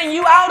in getting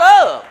you out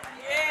of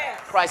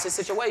crisis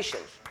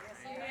situations.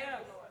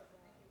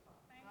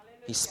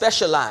 He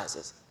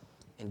specializes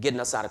in getting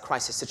us out of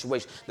crisis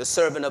situations. The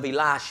servant of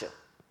Elisha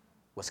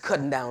was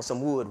cutting down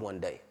some wood one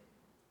day.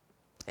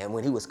 And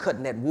when he was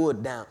cutting that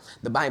wood down,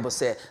 the Bible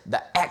said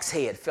the axe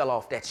head fell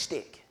off that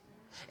stick.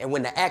 And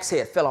when the axe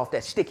head fell off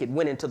that stick, it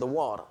went into the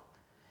water.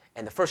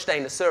 And the first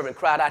thing the servant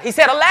cried out, he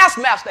said, alas,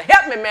 master,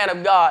 help me, man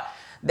of God.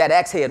 That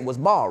axe head was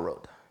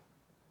borrowed.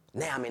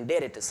 Now I'm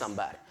indebted to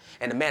somebody.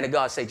 And the man of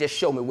God said, just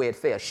show me where it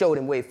fell. Showed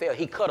him where it fell.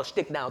 He cut a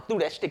stick down, threw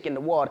that stick in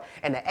the water,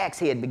 and the axe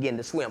head began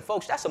to swim.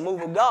 Folks, that's a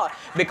move of God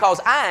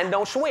because iron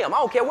don't swim. I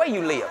don't care where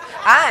you live.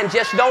 Iron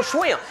just don't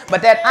swim.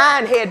 But that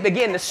iron head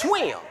began to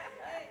swim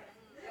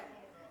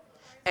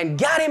and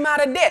got him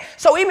out of debt.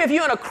 So even if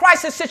you're in a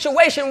crisis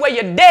situation where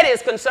your debt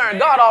is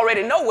concerned, God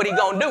already know what he's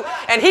going to do.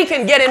 And he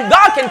can get him.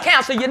 God can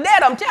cancel your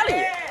debt, I'm telling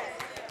you.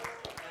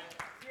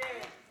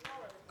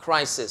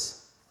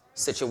 Crisis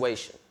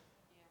situation.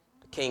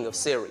 The king of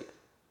Syria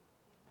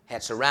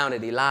had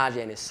surrounded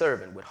Elijah and his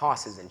servant with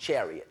horses and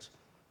chariots.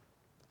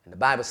 And the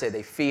Bible said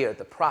they feared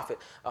the prophet,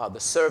 the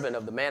servant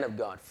of the man of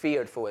God,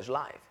 feared for his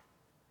life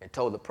and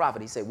told the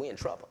prophet, he said, we're in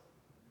trouble.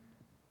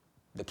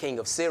 The king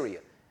of Syria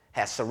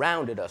has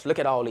surrounded us. Look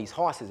at all these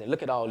horses and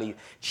look at all these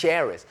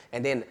chariots.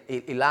 And then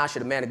Elisha,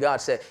 the man of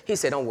God, said,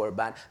 don't worry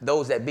about it.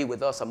 Those that be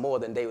with us are more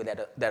than they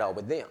that are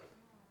with them.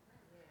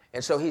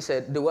 And so he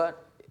said, do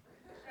what?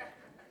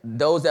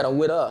 Those that are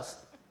with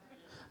us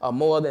are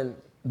more than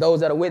those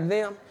that are with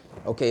them?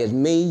 Okay, it's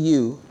me,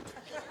 you,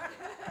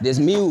 this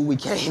mule we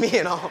came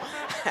in on.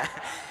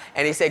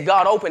 And he said,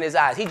 God opened his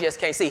eyes. He just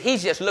can't see.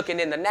 He's just looking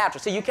in the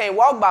natural. See, you can't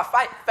walk by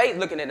faith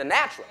looking in the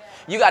natural.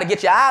 You got to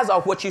get your eyes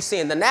off what you see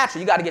in the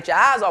natural. You got to get your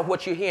eyes off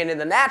what you're hearing in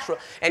the natural.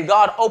 And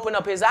God opened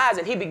up his eyes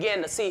and he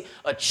began to see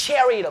a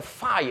chariot of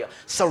fire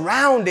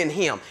surrounding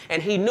him.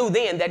 And he knew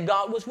then that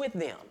God was with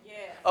them. Yeah.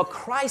 A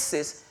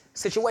crisis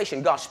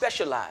situation. God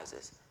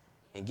specializes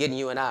in getting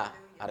you and I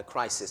out of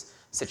crisis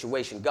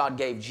situation. God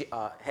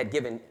had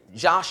given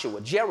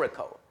Joshua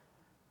Jericho,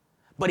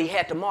 but he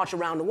had to march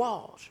around the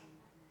walls.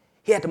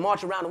 He had to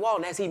march around the wall,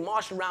 and as he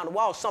marched around the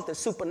wall, something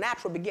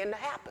supernatural began to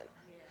happen.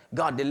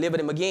 God delivered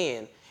him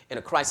again in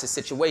a crisis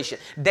situation.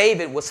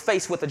 David was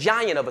faced with a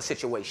giant of a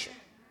situation.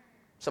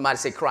 Somebody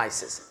say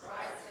crisis.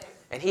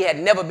 And he had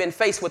never been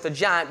faced with a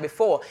giant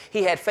before.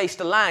 He had faced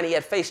a lion, he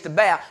had faced a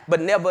bear,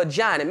 but never a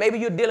giant. And maybe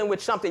you're dealing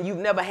with something you've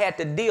never had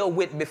to deal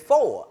with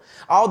before.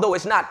 Although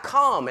it's not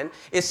common,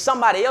 it's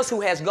somebody else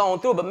who has gone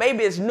through, but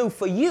maybe it's new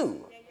for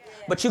you.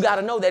 But you got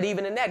to know that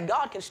even in that,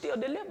 God can still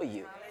deliver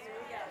you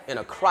in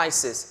a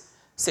crisis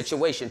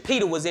situation.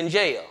 Peter was in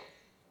jail,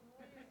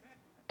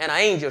 and an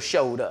angel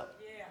showed up.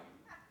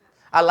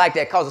 I like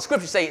that because the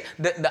scripture say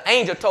the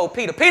angel told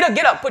Peter, Peter,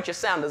 get up, put your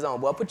sandals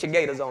on, boy, put your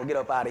gaiters on, get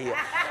up out of here.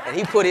 And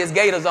he put his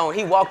gaiters on.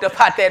 He walked up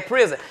out that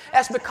prison.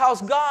 That's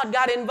because God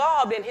got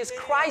involved in his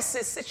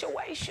crisis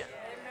situation.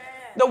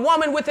 The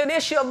woman with an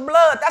issue of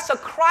blood, that's a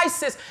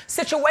crisis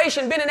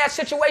situation, been in that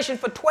situation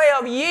for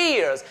 12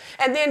 years.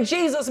 And then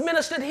Jesus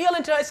ministered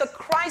healing to her. It's a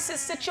crisis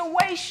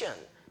situation.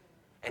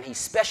 And he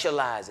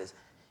specializes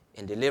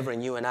in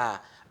delivering you and I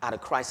out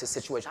of crisis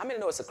situation. How many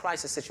know it's a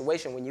crisis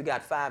situation when you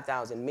got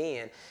 5,000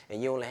 men and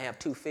you only have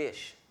 2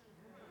 fish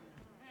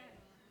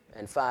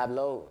and 5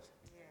 loaves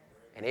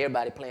and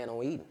everybody planning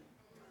on eating?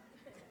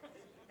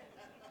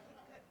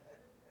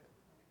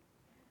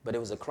 But it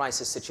was a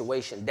crisis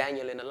situation.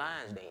 Daniel in the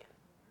lion's den.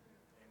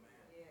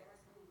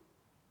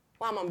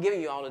 Why am I giving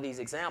you all of these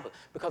examples?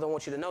 Because I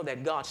want you to know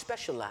that God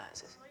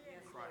specializes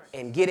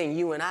in getting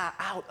you and I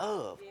out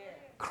of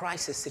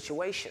crisis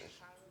situations.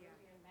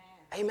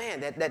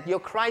 Amen. That your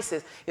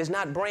crisis is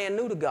not brand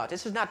new to God.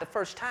 This is not the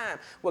first time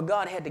where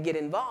God had to get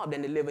involved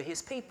and deliver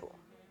his people.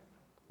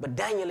 But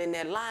Daniel in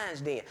that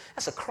lion's den,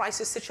 that's a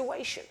crisis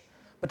situation.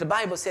 But the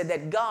Bible said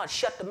that God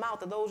shut the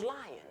mouth of those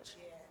lions.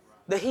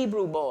 The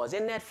Hebrew boys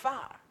in that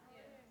fire.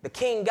 The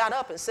king got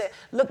up and said,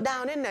 look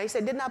down in there. He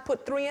said, didn't I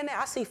put 3 in there?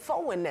 I see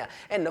 4 in there.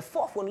 And the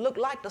 4th one looked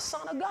like the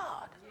Son of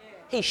God.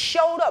 He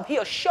showed up.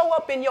 He'll show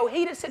up in your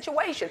heated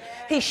situation.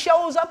 He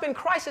shows up in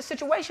crisis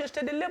situations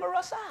to deliver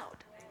us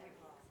out.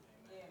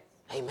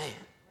 Amen.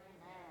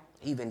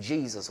 Even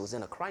Jesus was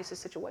in a crisis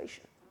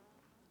situation.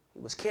 He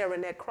was carrying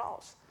that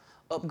cross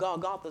up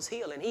Golgotha's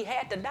hill, and he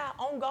had to die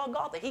on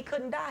Golgotha. He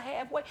couldn't die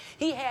halfway.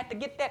 He had to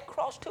get that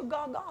cross to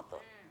Golgotha.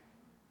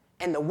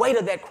 And the weight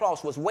of that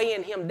cross was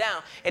weighing him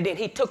down, and then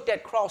he took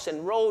that cross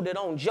and rolled it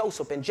on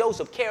Joseph, and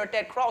Joseph carried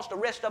that cross the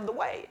rest of the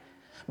way.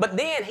 But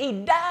then he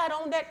died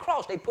on that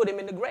cross. They put him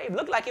in the grave.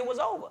 Looked like it was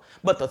over.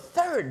 But the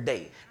 3rd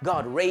day,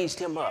 God raised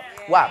him up.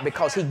 Why?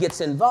 Because he gets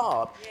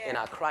involved in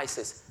our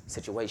crisis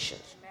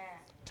situations.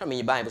 Turn me in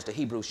your Bibles to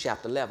Hebrews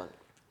chapter 11.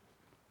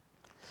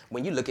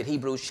 When you look at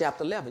Hebrews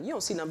chapter 11, you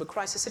don't see nothing but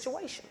crisis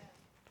situation.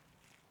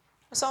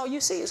 That's all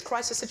you see is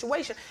crisis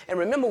situation. And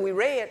remember we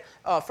read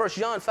 1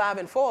 John 5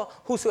 and 4,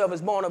 whosoever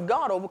is born of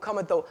God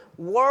overcometh the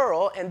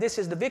world, and this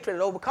is the victory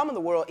that overcometh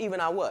the world,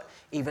 even our what?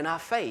 Even our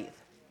faith.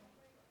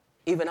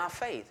 Even our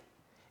faith.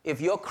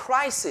 If your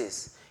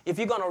crisis, if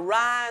you're going to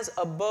rise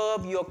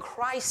above your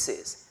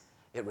crisis,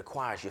 it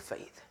requires your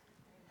faith.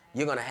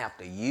 You're going to have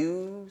to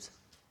use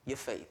your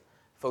faith.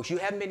 Folks, you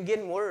haven't been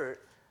getting word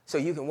so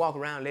you can walk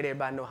around and let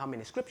everybody know how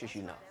many scriptures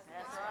you know.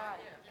 That's right.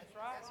 That's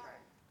right.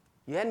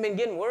 You hadn't been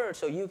getting word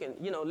so you can,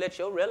 let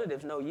your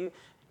relatives know you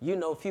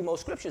know a few more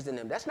scriptures than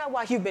them. That's not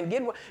why you've been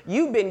getting word.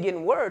 You've been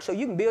getting word so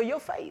you can build your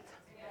faith.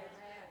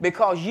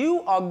 Because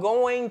you are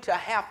going to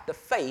have to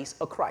face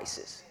a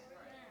crisis.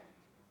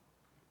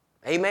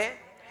 Amen?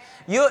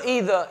 You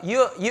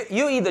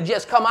either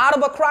just come out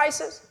of a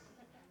crisis,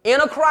 in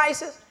a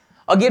crisis,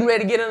 or getting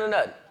ready to get into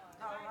nothing.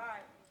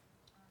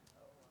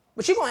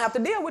 But you're going to have to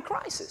deal with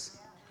crisis.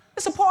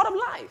 It's a part of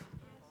life.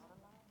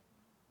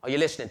 Are you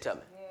listening to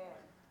me? Yeah.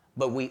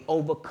 But we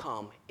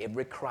overcome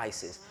every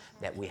crisis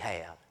that we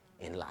have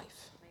in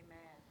life. Amen.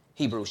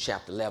 Hebrews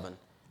chapter 11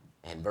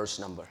 and verse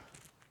number.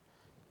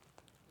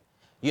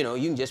 You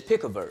can just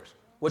pick a verse.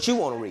 What you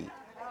want to read?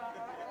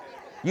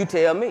 You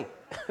tell me.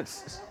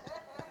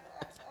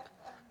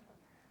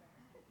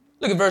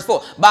 Look at verse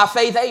 4. By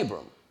faith,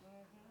 Abram.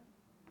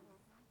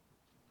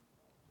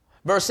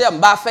 Verse 7.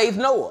 By faith,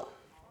 Noah.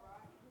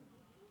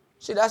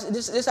 See,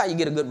 this is how you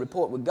get a good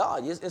report with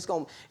God. It's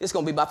going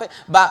to be by faith.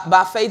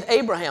 By faith,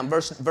 Abraham,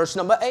 verse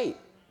number 8.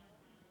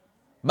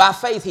 By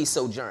faith, he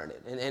sojourned.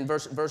 In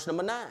verse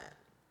number 9.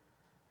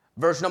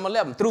 Verse number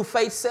 11. Through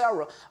faith,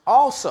 Sarah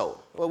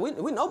also. Well,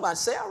 we know about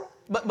Sarah,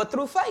 but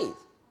through faith.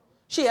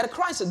 She had a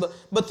crisis,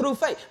 but through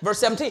faith. Verse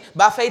 17.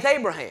 By faith,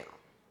 Abraham.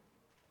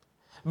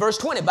 Verse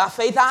 20. By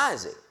faith,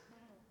 Isaac.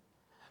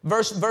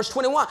 Verse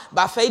 21,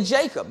 by faith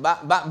Jacob.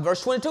 By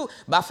verse 22,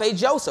 by faith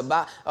Joseph.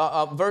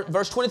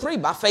 Verse 23,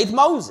 by faith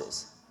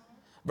Moses.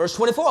 Verse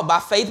 24, by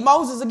faith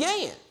Moses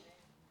again.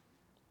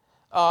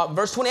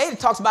 Verse 28, it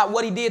talks about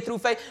what he did through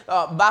faith.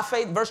 By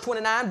faith, verse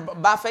 29,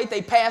 by faith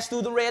they passed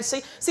through the Red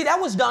Sea. See, that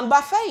was done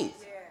by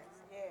faith.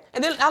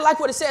 And then I like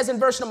what it says in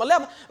verse number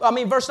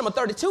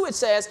 32, it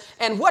says,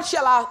 and what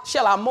shall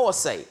I more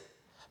say?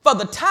 For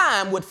the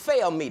time would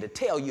fail me to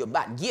tell you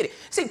about Gideon.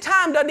 See,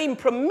 time doesn't even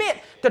permit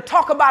to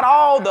talk about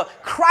all the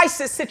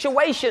crisis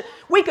situation.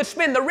 We could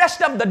spend the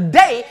rest of the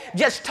day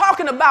just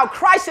talking about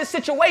crisis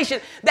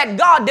situation that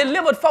God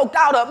delivered folk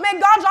out of. Man,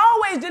 God's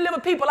always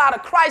delivered people out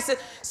of crisis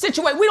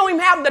situation. We don't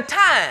even have the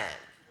time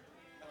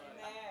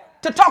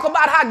to talk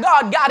about how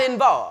God got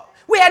involved.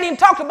 We hadn't even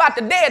talked about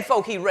the dead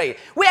folk he raised.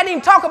 We hadn't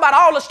even talked about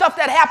all the stuff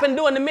that happened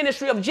during the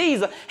ministry of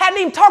Jesus. Hadn't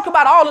even talked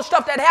about all the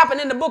stuff that happened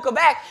in the book of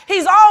Acts.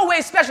 He's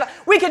always special.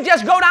 We could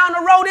just go down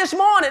the road this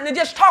morning and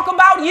just talk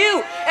about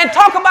you and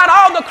talk about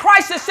all the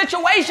crisis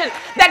situations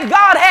that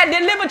God had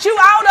delivered you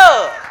out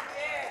of.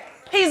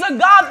 He's a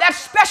God that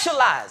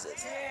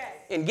specializes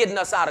in getting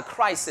us out of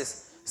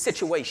crisis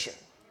situation.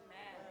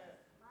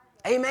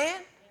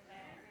 Amen?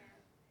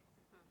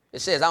 It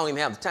says, I don't even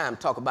have the time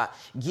to talk about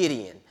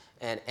Gideon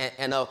and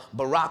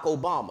Barack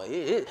Obama.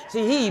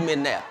 See, he even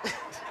in there.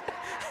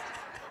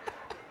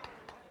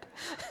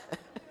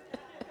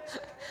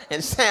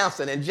 And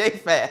Samson and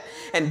Jephthah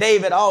and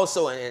David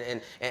also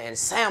and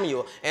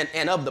Samuel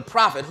and of the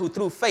prophet who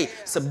through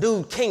faith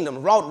subdued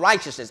kingdom, wrought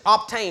righteousness,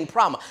 obtained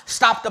promise,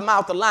 stopped the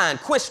mouth of lion,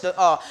 quenched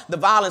the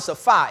violence of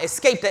fire,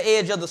 escaped the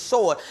edge of the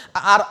sword,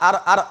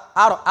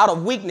 out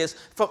of weakness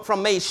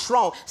from made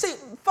strong. See,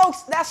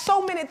 folks, there's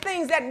so many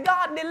things that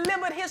God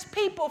delivered his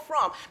people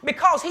from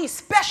because he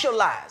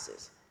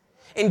specializes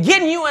in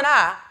getting you and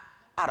I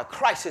out of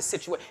crisis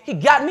situation. He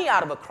got me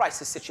out of a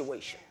crisis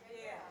situation.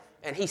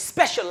 And he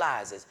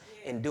specializes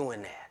in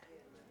doing that.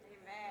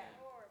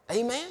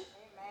 Amen? Amen?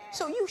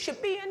 So you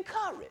should be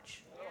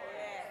encouraged.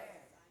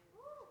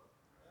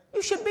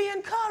 You should be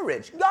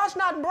encouraged. God's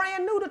not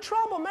brand new to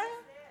trouble, man.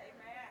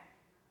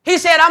 He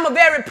said, I'm a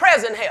very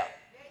present help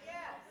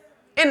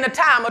in the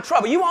time of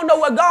trouble. You won't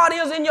know where God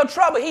is in your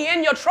trouble. He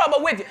in your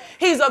trouble with you.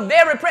 He's a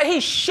very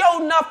he's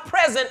sure enough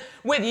present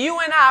with you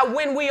and I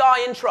when we are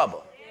in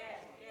trouble.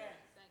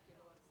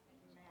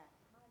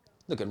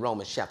 Look at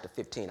Romans chapter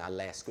 15, our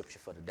last scripture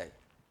for today.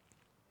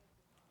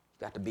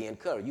 Got to be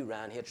encouraged. You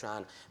around here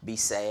trying to be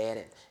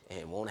sad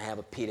and want to have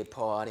a pity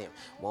party and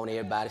want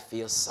everybody to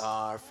feel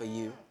sorry for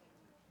you.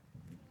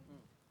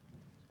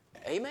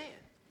 Amen.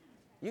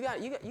 You got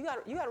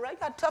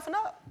to toughen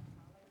up.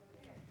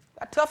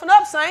 Got to toughen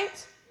up,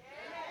 saints.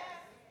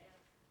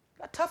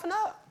 Got to toughen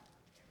up.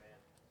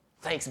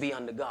 Thanks be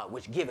unto God,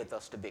 which giveth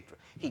us the victory.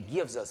 He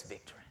gives us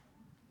victory.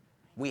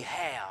 We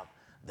have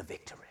the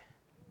victory.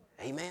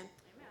 Amen.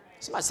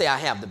 Somebody say, I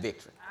have the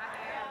victory.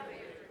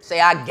 Say,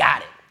 I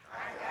got it.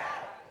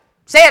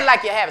 Say it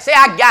like you have it. Say,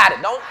 I got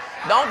it.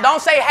 Don't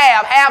say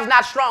have. Have's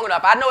not strong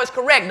enough. I know it's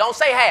correct. Don't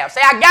say have.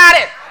 Say, I got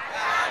it.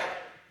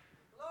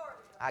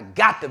 I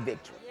got the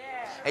victory.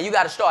 And you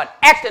got to start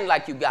acting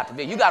like you got the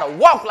victory. You got to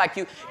walk like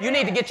you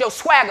need to get your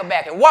swagger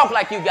back and walk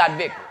like you got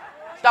victory.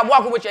 Stop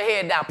walking with your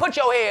head down. Put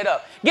your head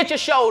up. Get your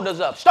shoulders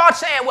up. Start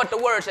saying what the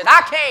word says.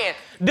 I can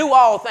do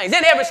all things.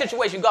 In every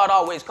situation, God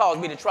always calls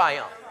me to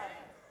triumph.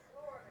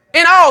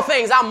 In all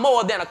things, I'm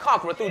more than a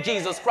conqueror through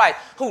Jesus Christ,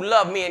 who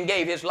loved me and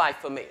gave his life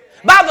for me.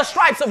 By the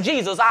stripes of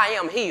Jesus, I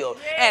am healed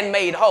and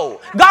made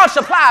whole. God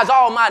supplies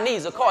all my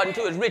needs according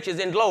to his riches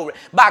in glory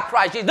by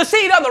Christ Jesus. The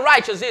seed of the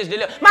righteous is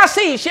delivered. My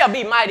seed shall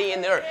be mighty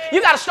in the earth. You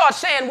got to start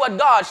saying what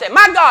God said.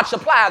 My God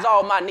supplies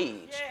all my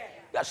needs.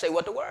 You got to say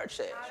what the word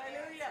says.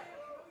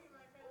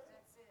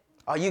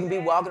 Or you can be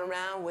walking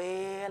around,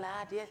 well,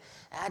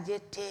 I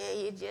just tell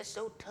you, it's just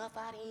so tough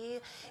out here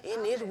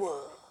in this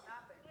world.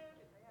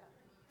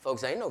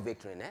 Folks, there ain't no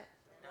victory in that.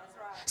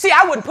 See,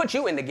 I wouldn't put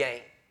you in the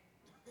game.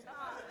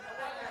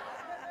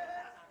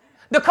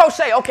 The coach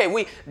say,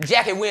 okay,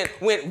 Jackie,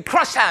 when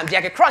crunch time,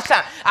 Jackie, crunch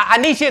time. I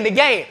need you in the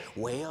game.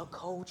 Well,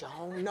 coach, I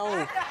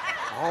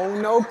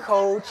don't know,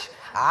 coach.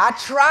 I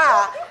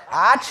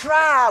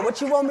try.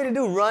 What you want me to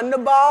do? Run the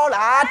ball?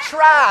 I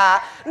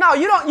try. No,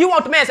 you don't. You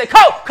want the man to say,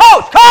 coach,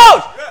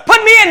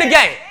 put me in the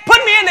game.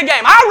 Put me in the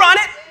game. I'll run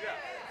it.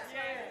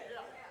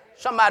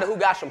 Somebody who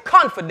got some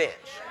confidence.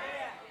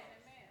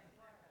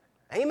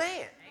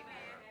 Amen.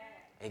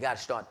 You got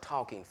to start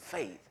talking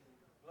faith.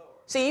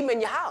 See, even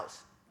in your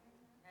house.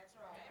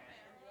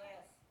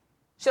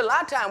 See, a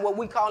lot of times what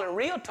we call in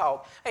real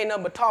talk ain't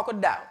nothing but talk or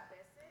doubt.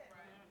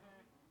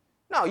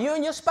 No, you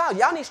and your spouse,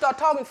 y'all need to start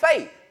talking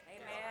faith.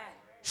 Amen.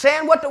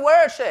 Saying what the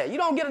word says. You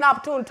don't get an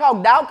opportunity to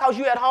talk doubt because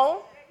you're at home.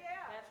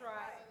 That's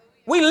right.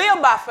 We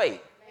live by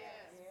faith.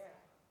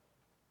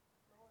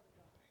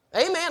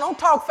 Amen. Don't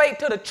talk faith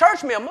to the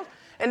church members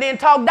and then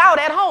talk doubt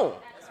at home.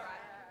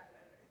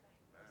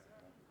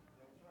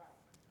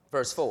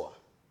 Verse 4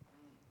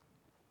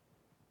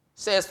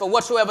 says, for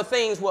whatsoever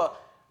things were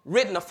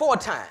written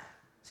aforetime.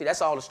 See,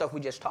 that's all the stuff we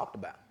just talked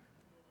about.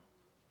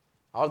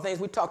 All the things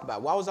we talked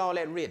about. Why was all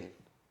that written?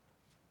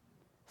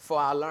 For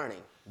our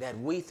learning, that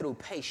we through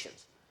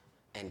patience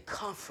and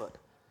comfort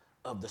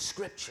of the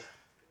scripture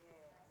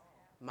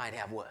might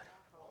have what?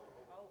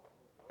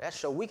 That's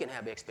so we can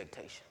have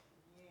expectation.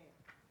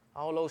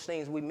 All those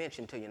things we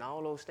mentioned to you and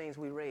all those things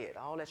we read,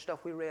 all that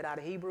stuff we read out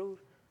of Hebrews,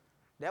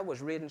 that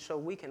was written so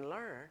we can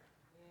learn.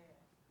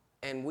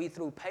 And we,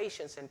 through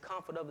patience and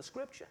comfort of the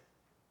scripture,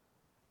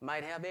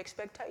 might have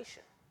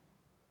expectation.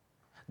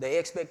 The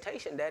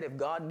expectation that if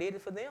God did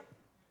it for them,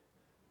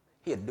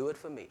 he'll do it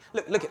for me.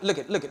 Look at.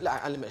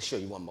 Let me show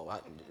you one more.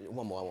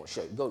 One more I want to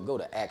show you. Go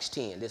to Acts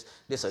 10.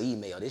 This an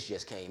email. This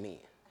just came in.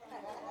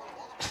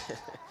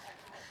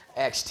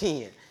 Acts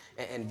 10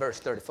 and verse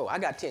 34. I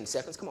got 10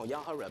 seconds. Come on,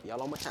 y'all hurry up.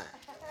 Y'all on my time.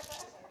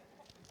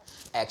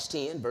 Acts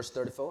 10, verse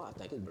 34. I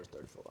think it's verse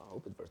 34. I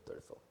hope it's verse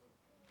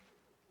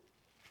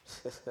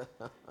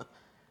 34.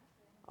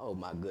 Oh,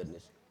 my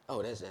goodness.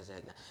 Oh, that's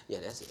yeah,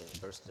 that's it.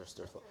 Verse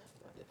 34.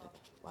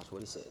 Watch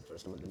what he said.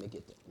 First, let me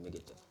get there.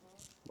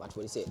 Watch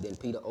what he said. Then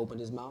Peter opened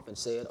his mouth and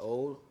said,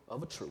 "Oh,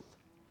 of a truth,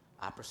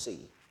 I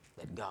perceive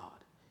that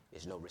God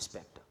is no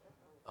respecter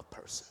of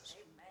persons."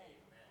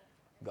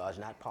 God's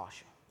not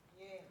partial.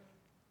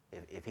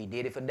 If he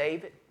did it for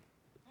David,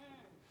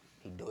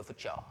 he'd do it for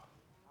Charles.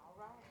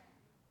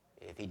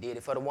 If he did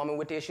it for the woman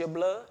with the issue of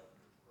blood,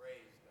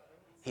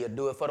 he'll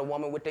do it for the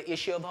woman with the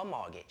issue of her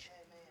mortgage.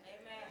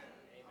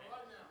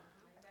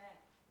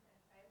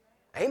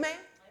 Amen.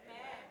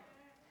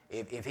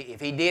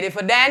 If he did it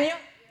for Daniel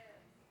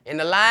in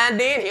the lion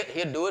den,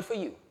 he'll do it for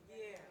you.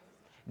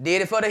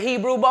 Did it for the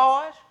Hebrew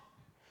boys,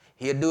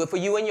 he'll do it for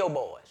you and your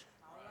boys.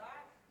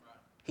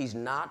 He's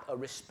not a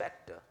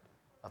respecter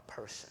of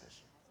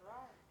persons.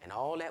 And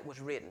all that was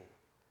written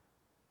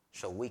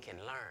so we can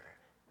learn.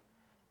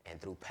 And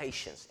through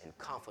patience and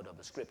comfort of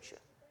the scripture,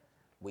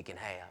 we can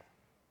have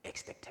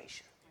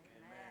expectation.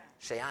 Amen.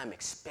 Say, I'm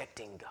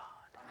expecting God,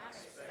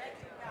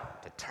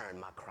 to turn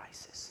my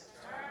crisis.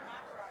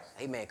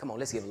 Amen. Come on,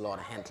 let's give the Lord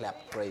a hand clap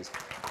of praise.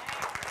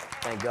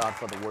 Thank God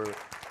for the word.